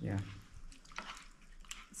clean. Yeah.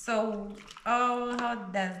 So, how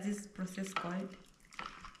does this process called?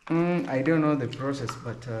 I don't know the process,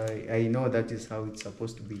 but I know that is how it's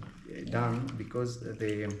supposed to be done because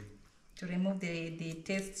the To remove the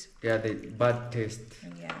taste. the bad taste.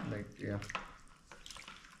 Yeah. Like yeah.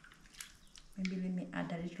 Maybe let me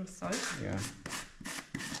add a little salt. Yeah.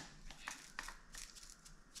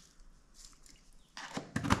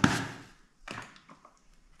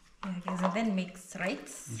 Yeah, guys, and then mix, right?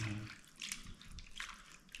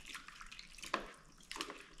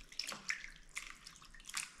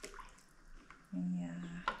 Yeah.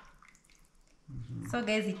 So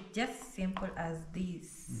guys, it's just simple as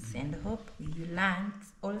this, and hope you learned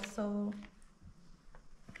also.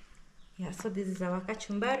 Yeah, so this is our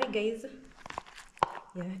kachumbari, guys.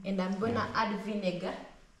 Yeah, and I'm gonna add vinegar.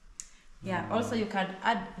 Yeah, also you can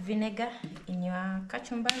add vinegar in your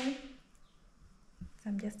kachumbari. So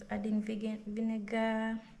I'm just adding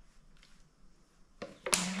vinegar.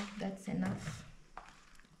 I hope that's enough.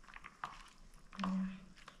 Yeah.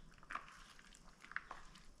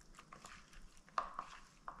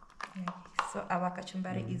 Yeah, so our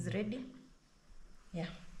kachumbari is ready. Yeah.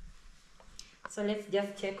 So let's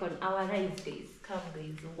just check on our rice, guys. Come,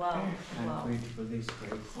 guys. Wow. Wow. Wait for this,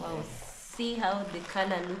 guys. Wow. See how the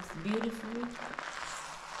color looks beautiful.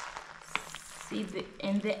 See the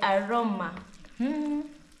aroma. Aroma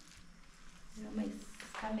is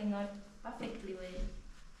coming out perfectly well.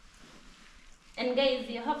 And guys,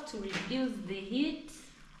 you have to reduce the heat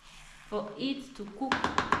for it to cook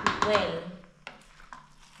well.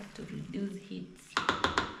 You have to reduce heat.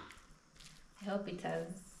 I hope it has.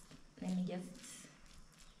 Let me just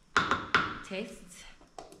taste.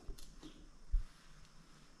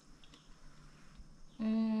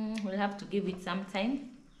 We'll have to give it some time.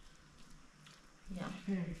 Yeah.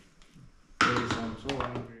 Guys, I'm so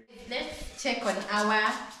hungry. Let's check on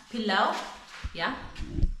our pilau. Yeah.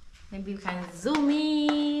 Maybe you can zoom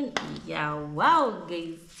in. Yeah. Wow,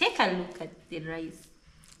 guys. Take a look at the rice.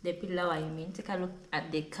 The pilau, I mean. Take a look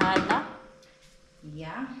at the color.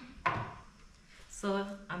 Yeah. So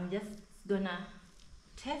I'm just gonna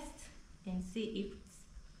test and see if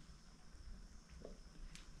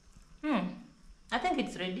it's... I think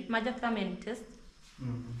it's ready. Maja, come and test.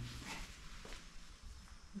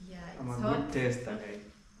 Yeah, I'm it's a hot. good taster.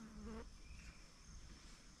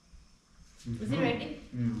 Is it ready?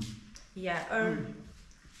 Yeah, or... Mm.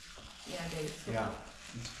 Yeah, guys. Yeah,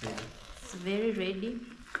 it's ready. It's very ready.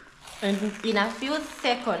 And in a few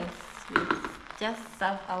seconds, we just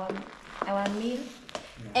serve our meal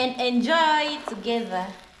and enjoy it together.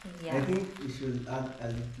 Yeah. I think we should add a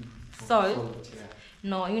little Salt. Yeah.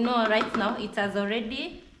 No, right now it has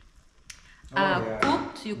already Yeah.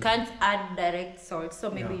 cooked. You can't add direct salt, so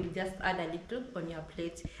maybe Yeah. you just add a little on your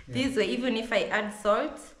plate. Yeah. This way, even if I add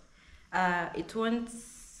salt, it won't.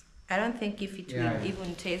 I don't think if it will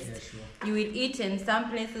even taste. Yeah, sure. You will eat, and some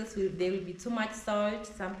places there will be too much salt.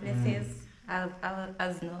 Some places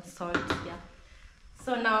has no salt. Yeah.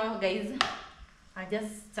 So now, guys, I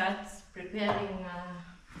just start preparing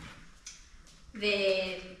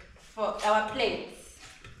for our plates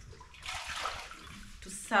to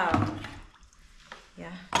serve.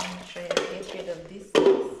 Yeah, I'm gonna try and get rid of this.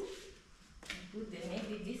 Put them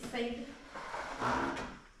maybe this side.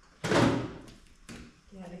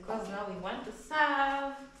 Yeah, because now we want to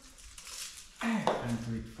serve. Can't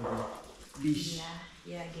wait for the dish.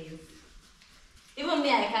 Yeah, guys. Even me,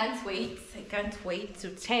 I can't wait. I can't wait to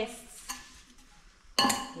taste.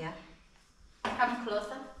 Yeah. Come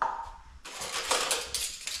closer.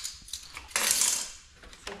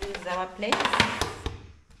 So this is our plate.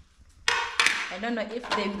 I don't know if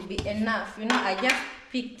they will be enough. I just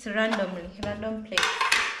picked random plates.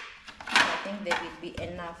 I think they will be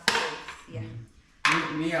enough plates. Yeah.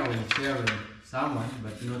 Me, I will share with someone,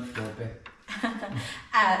 but not Pope.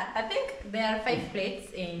 I think there are 5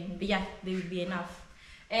 plates, and yeah, they will be enough.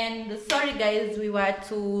 And sorry guys, we were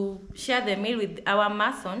to share the meal with our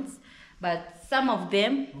masons, but some of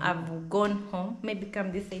them have gone home. Maybe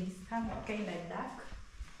come this side, it's kind of dark.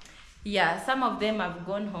 Yeah, some of them have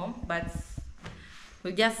gone home, but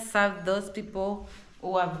we just serve those people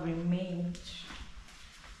who have remained.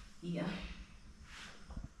 Yeah.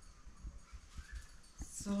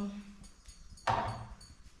 So I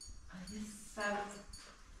just served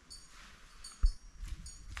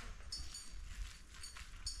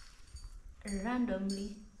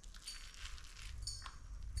randomly.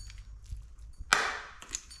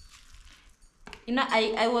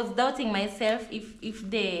 I was doubting myself if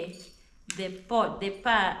these pots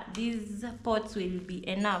will be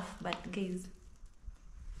enough, but guys,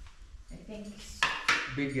 I think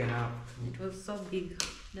Big enough. it was so big.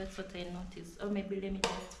 That's what I noticed. Or maybe let me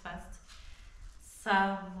just first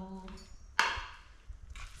serve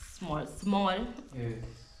small. Yes.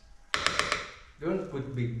 Don't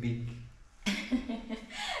put big. Big.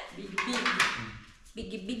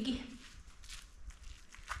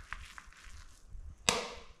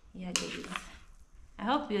 Yeah, guys. I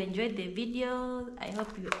hope you enjoyed the video. I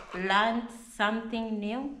hope you learned something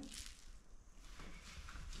new.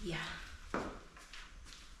 Yeah.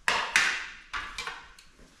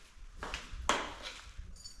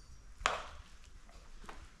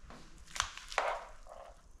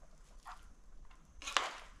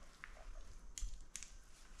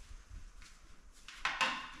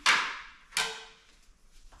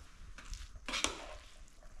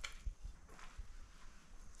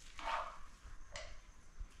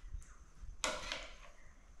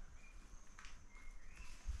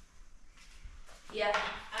 Yeah,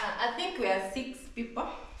 I think we are 6 people.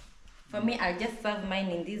 For me, I'll just serve mine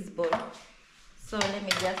in this bowl. So let me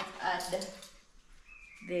just add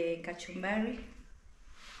the kachumbari.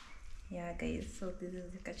 Yeah, guys, so this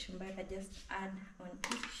is the kachumbari. I just add on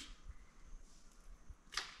each.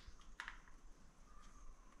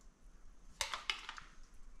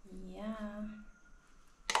 Yeah.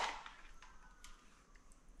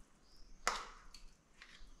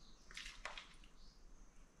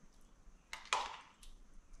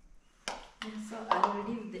 So I will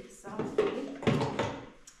leave the sauce.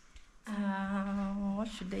 What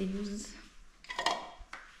should I use?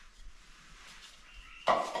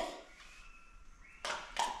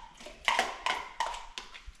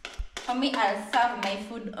 For me, I'll serve my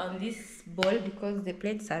food on this bowl because the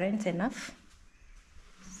plates aren't enough.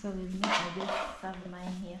 So with me, I'll just serve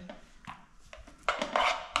mine here.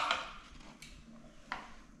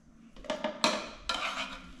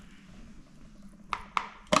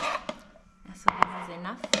 So this is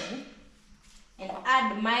enough for me. And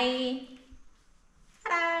add my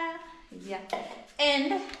yeah.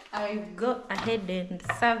 And I'll go ahead and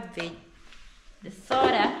serve the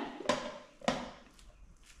soda.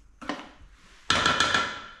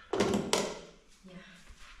 Yeah.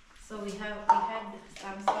 So we had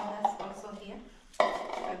some sodas also here.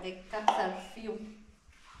 But the cups are few.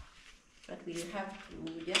 But we'll have to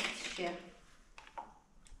just share.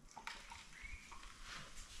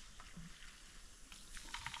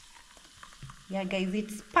 Yeah, guys,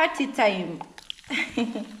 it's party time.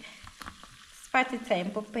 It's party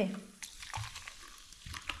time, Pope.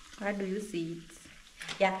 How do you see it?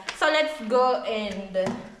 Yeah, so let's go and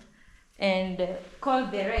call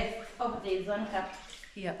the rest. Oh, there's one cup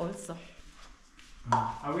here also.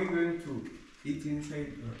 Are we going to eat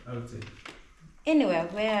inside or outside? Anywhere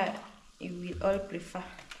where you will all prefer.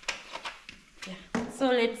 Yeah.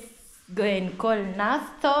 So let's go and call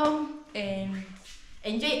Nasto and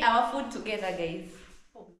enjoy our food together, guys.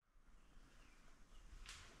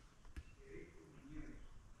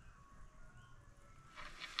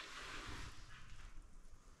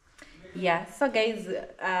 Yeah, so guys,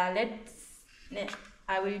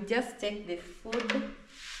 I will just take the food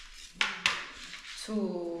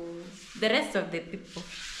to the rest of the people.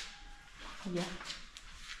 Yeah.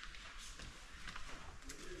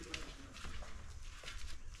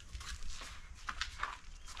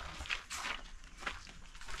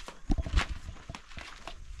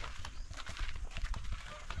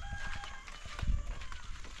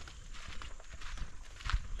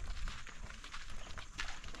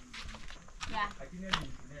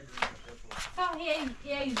 So here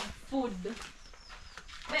is food.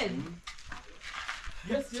 Babe.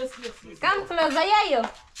 Yes. Come closer, Yayo.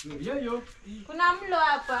 Yayo. Kuna mlo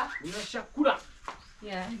hapa. Una shakura.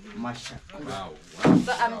 Yeah. Wow.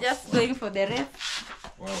 So I'm just going for the rest.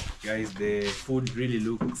 Wow, guys, the food really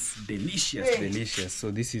looks delicious.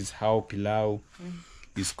 So this is how pilau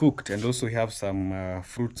is cooked, and also we have some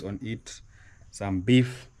fruits on it, some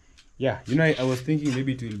beef. Yeah, you know, I was thinking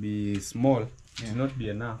maybe it will be small, it will not be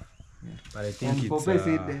enough. Yeah. But I think And it's Pope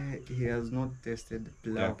said he has not tasted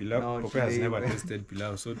pilau. yeah, pilau. Now Pope has today never we- tasted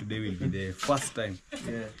pilau, so today will be the first time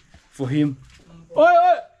Yeah. for him.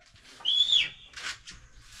 Oi!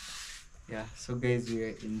 Yeah. So guys, we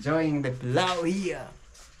are enjoying the pilau here.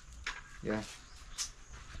 Yeah.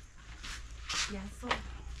 Yeah, so.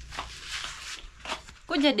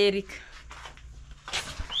 Kuja Derek.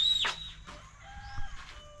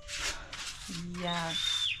 Yeah.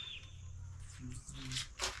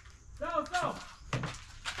 Go.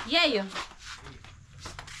 Yayo.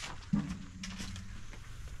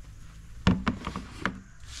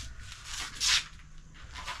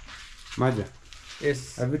 Maja,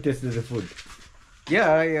 Yes. have you tasted the food?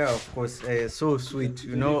 Yeah, of course. So sweet.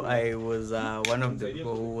 You know, I was one of the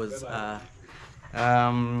people who was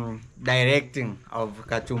directing of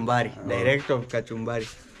Kachumbari, director of Kachumbari.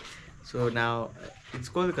 So now it's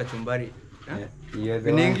called Kachumbari. Huh? You're the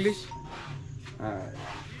In one- English,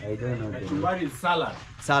 I don't know. the name. What is salad?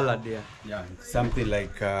 salad. Yeah. Yeah, it's something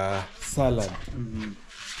like salad.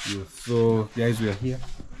 Yeah, so guys, we are here.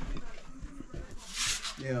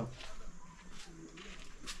 Yeah.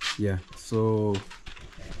 Yeah, so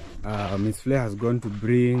Miss Flair has gone to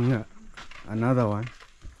bring another one.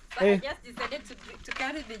 So I just decided to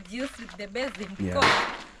carry the juice with the basin Yeah. because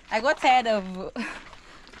I got tired of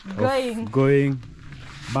Going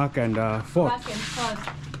back and forth. back and forth.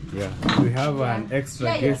 Yeah, we have an extra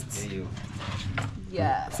Yeah, yeah. guest.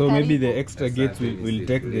 Yeah. So maybe the Karibu. extra guest will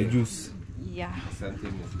take the juice. Yeah.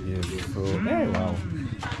 Something is Yes. So hey, wow.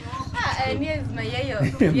 And here's my yayo.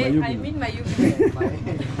 Mayuguno. I mean Mayuguno.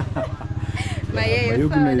 My yayo. So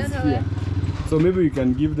I Mayuguno don't is know here. So maybe we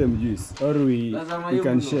can give them juice, or we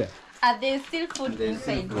can share. are there still food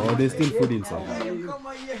inside? Or there's still food inside.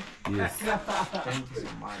 Yes.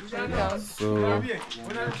 Welcome. So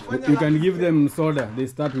you can give them soda. They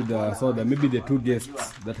start with the soda. Maybe the two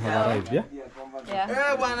guests that have arrived. Yeah. Yeah.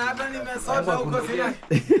 Yeah.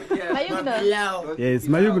 Mayuguno. Yes,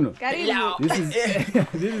 Mayuguno. Karibu.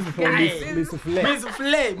 This is for Miss Flair. Miss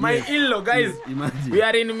Flay, my in-law, guys. Imagine. We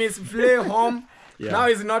are in Miss Flay home. Yeah. Now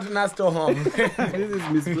it's not Nasto home. This is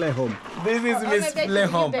Miss Flair home. This is Miss Maybe I Flay should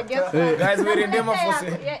home. give the guest Guys, we're in demo for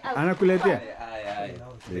Yeah, yeah. Anakuletea.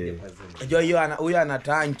 Joyo huyu ana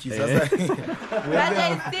tanki sasa. But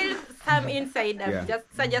there's still some inside. Yeah.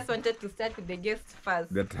 I just wanted to start with the guests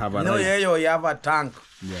first. That have No, arrived. Yeyo, you have a tank.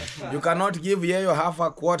 Yeah. You cannot give Yeyo half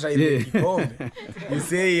a quarter in the kikombe. You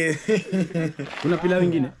say Kuna pilau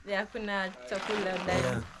ingine? Yeah, kuna chakula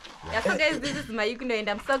ndani. Yeah, so guys, this is Mayuguno and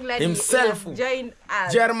I'm so glad Himself. you have joined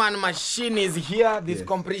us. German machine is here. This Yes.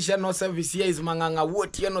 compression no service here is Manganga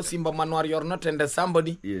Wood. You know Simba Manuar, you're not under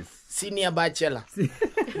somebody. Yes. Senior bachelor.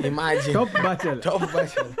 Imagine. Top bachelor. Top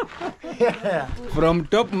bachelor. From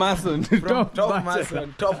top mason to Top bachelor. master,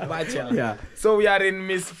 top bachelor. Yeah. So we are in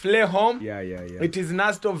Miss Flay home. Yeah. It is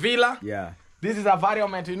Nasto Villa. Yeah. This is a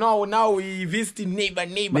environment. You know, now we visit neighbor.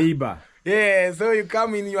 Neighbor. Yeah, so you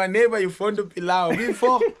come in your neighbor, you found pilau.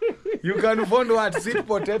 Before, you can find what? Sweet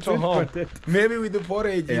potato home. potato. Maybe with the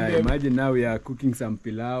porridge Yeah, in them. imagine now we are cooking some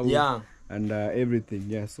pilau. Yeah. And everything.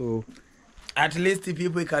 Yeah, so At least the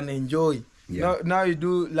people can enjoy. Now you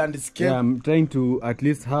do landscape. Yeah, I'm trying to at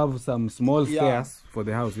least have some small stairs for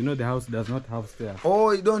the house. You know, the house does not have stairs.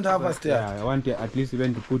 Oh, you don't have a stair. Yeah, I want at least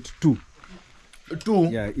even to put 2. 2.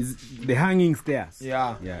 Yeah, is the hanging stairs.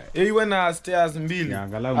 Yeah. Yeah. Even stairs mbili. Yeah,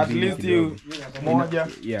 angalau at mbili least you moja.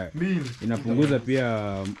 Yeah. Mbili. Inapunguza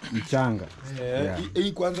pia mchanga. Yeah.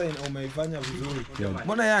 Hii kwanza umeifanya vizuri.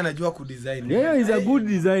 Mbona yeye anajua kudesign? Yeah, he's a good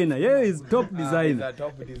designer. Yeah, he's top designer. He's a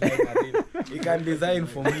top designer. He can design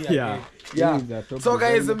for me. Yeah. Yeah. So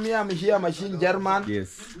guys, designer. me I'm here machine German.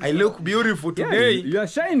 Yes. I look beautiful today. Yeah, you are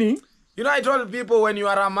shining. You know, I told people when you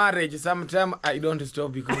are a marriage, sometimes I don't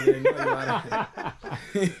stop because I know you are.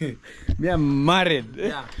 Me, I'm married.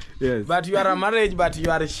 Yeah. Yes. But you are a marriage, but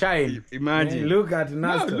you are shy. Imagine. Look at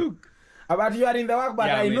Nasto. No, look. But you are in the work, but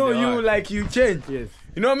Yeah, I I'm in know the you work. like you change. Yes.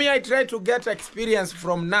 You know me, I try to get experience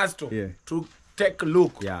from Nasto to take a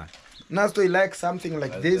look. Yeah. Nasto, he likes something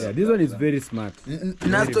like this. Yeah, this one is very smart.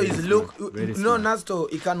 Nasto very is look. very You know, smart. Nasto,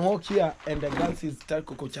 he can walk here and the girls is start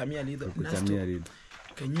kukuchamia little. Nasto,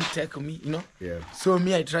 can you take me? You know. Yeah. So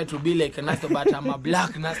me, I try to be like Nasto, but I'm a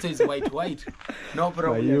black. Nasto is white. No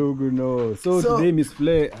problem. Mayuguno. So today Miss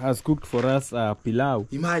Flay has cooked for us pilau.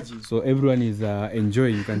 Imagine. So everyone is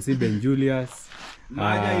enjoying. You can see Ben Julius.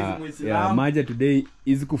 Maja is Muslim. Yeah, Maja today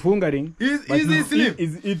is kufungaring. Is sleep?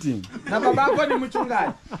 Is eating. Na babako ni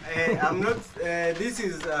mchungaji. I'm not. This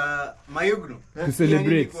is Mayuguno. To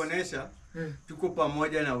celebrate. Kuonesha tuko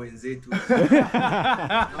pamoja na wenzetu.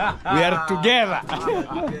 We are together.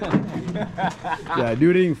 Yeah,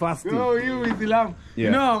 during fasting. Oh, you Islam. Yeah.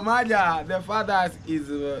 You know, Maja, the father is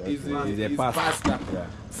a pastor. Yeah.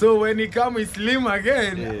 So when he come Muslim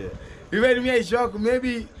again, even me I shock.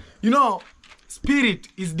 Maybe you know, spirit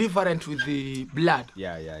is different with the blood.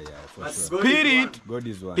 Yeah, for But sure. Spirit, God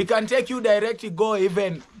is one. he can take you directly, go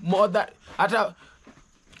even more than hata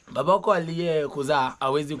babako aliye kuzaa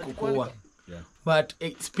hawezi kukua. Yeah. But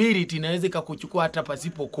spirit inaweza kukuchukua hata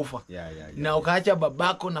pasipo kufa. Yeah. Na ukaacha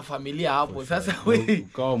babako na familia hapo. Sasa Ukawa wewe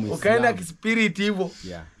Muislamu. ukaenda kispirit hivyo.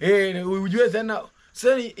 Yeah. Ujue sana.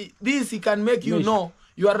 So this can make you know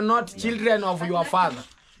you are not children of your father.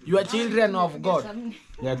 You are children of God.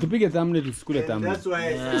 Yeah, tupige thumbnail tusikule thumbnail. That's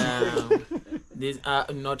why. These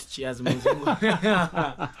are not cheers Mungu.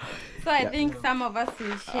 So I think some of us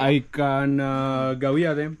will share. I can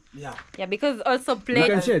gawia them. Yeah, because also We plates.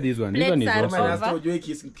 can share this one. This one is plates are awesome. over.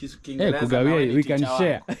 Hey, kugawia, we can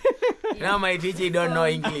share. Now my teacher don't know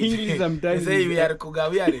English. English sometimes They say is- we are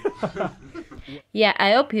kugawia. Yeah,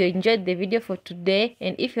 I hope you enjoyed the video for today,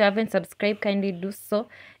 and if you haven't subscribed, kindly do so.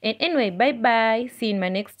 And anyway, bye bye, see you in my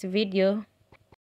next video.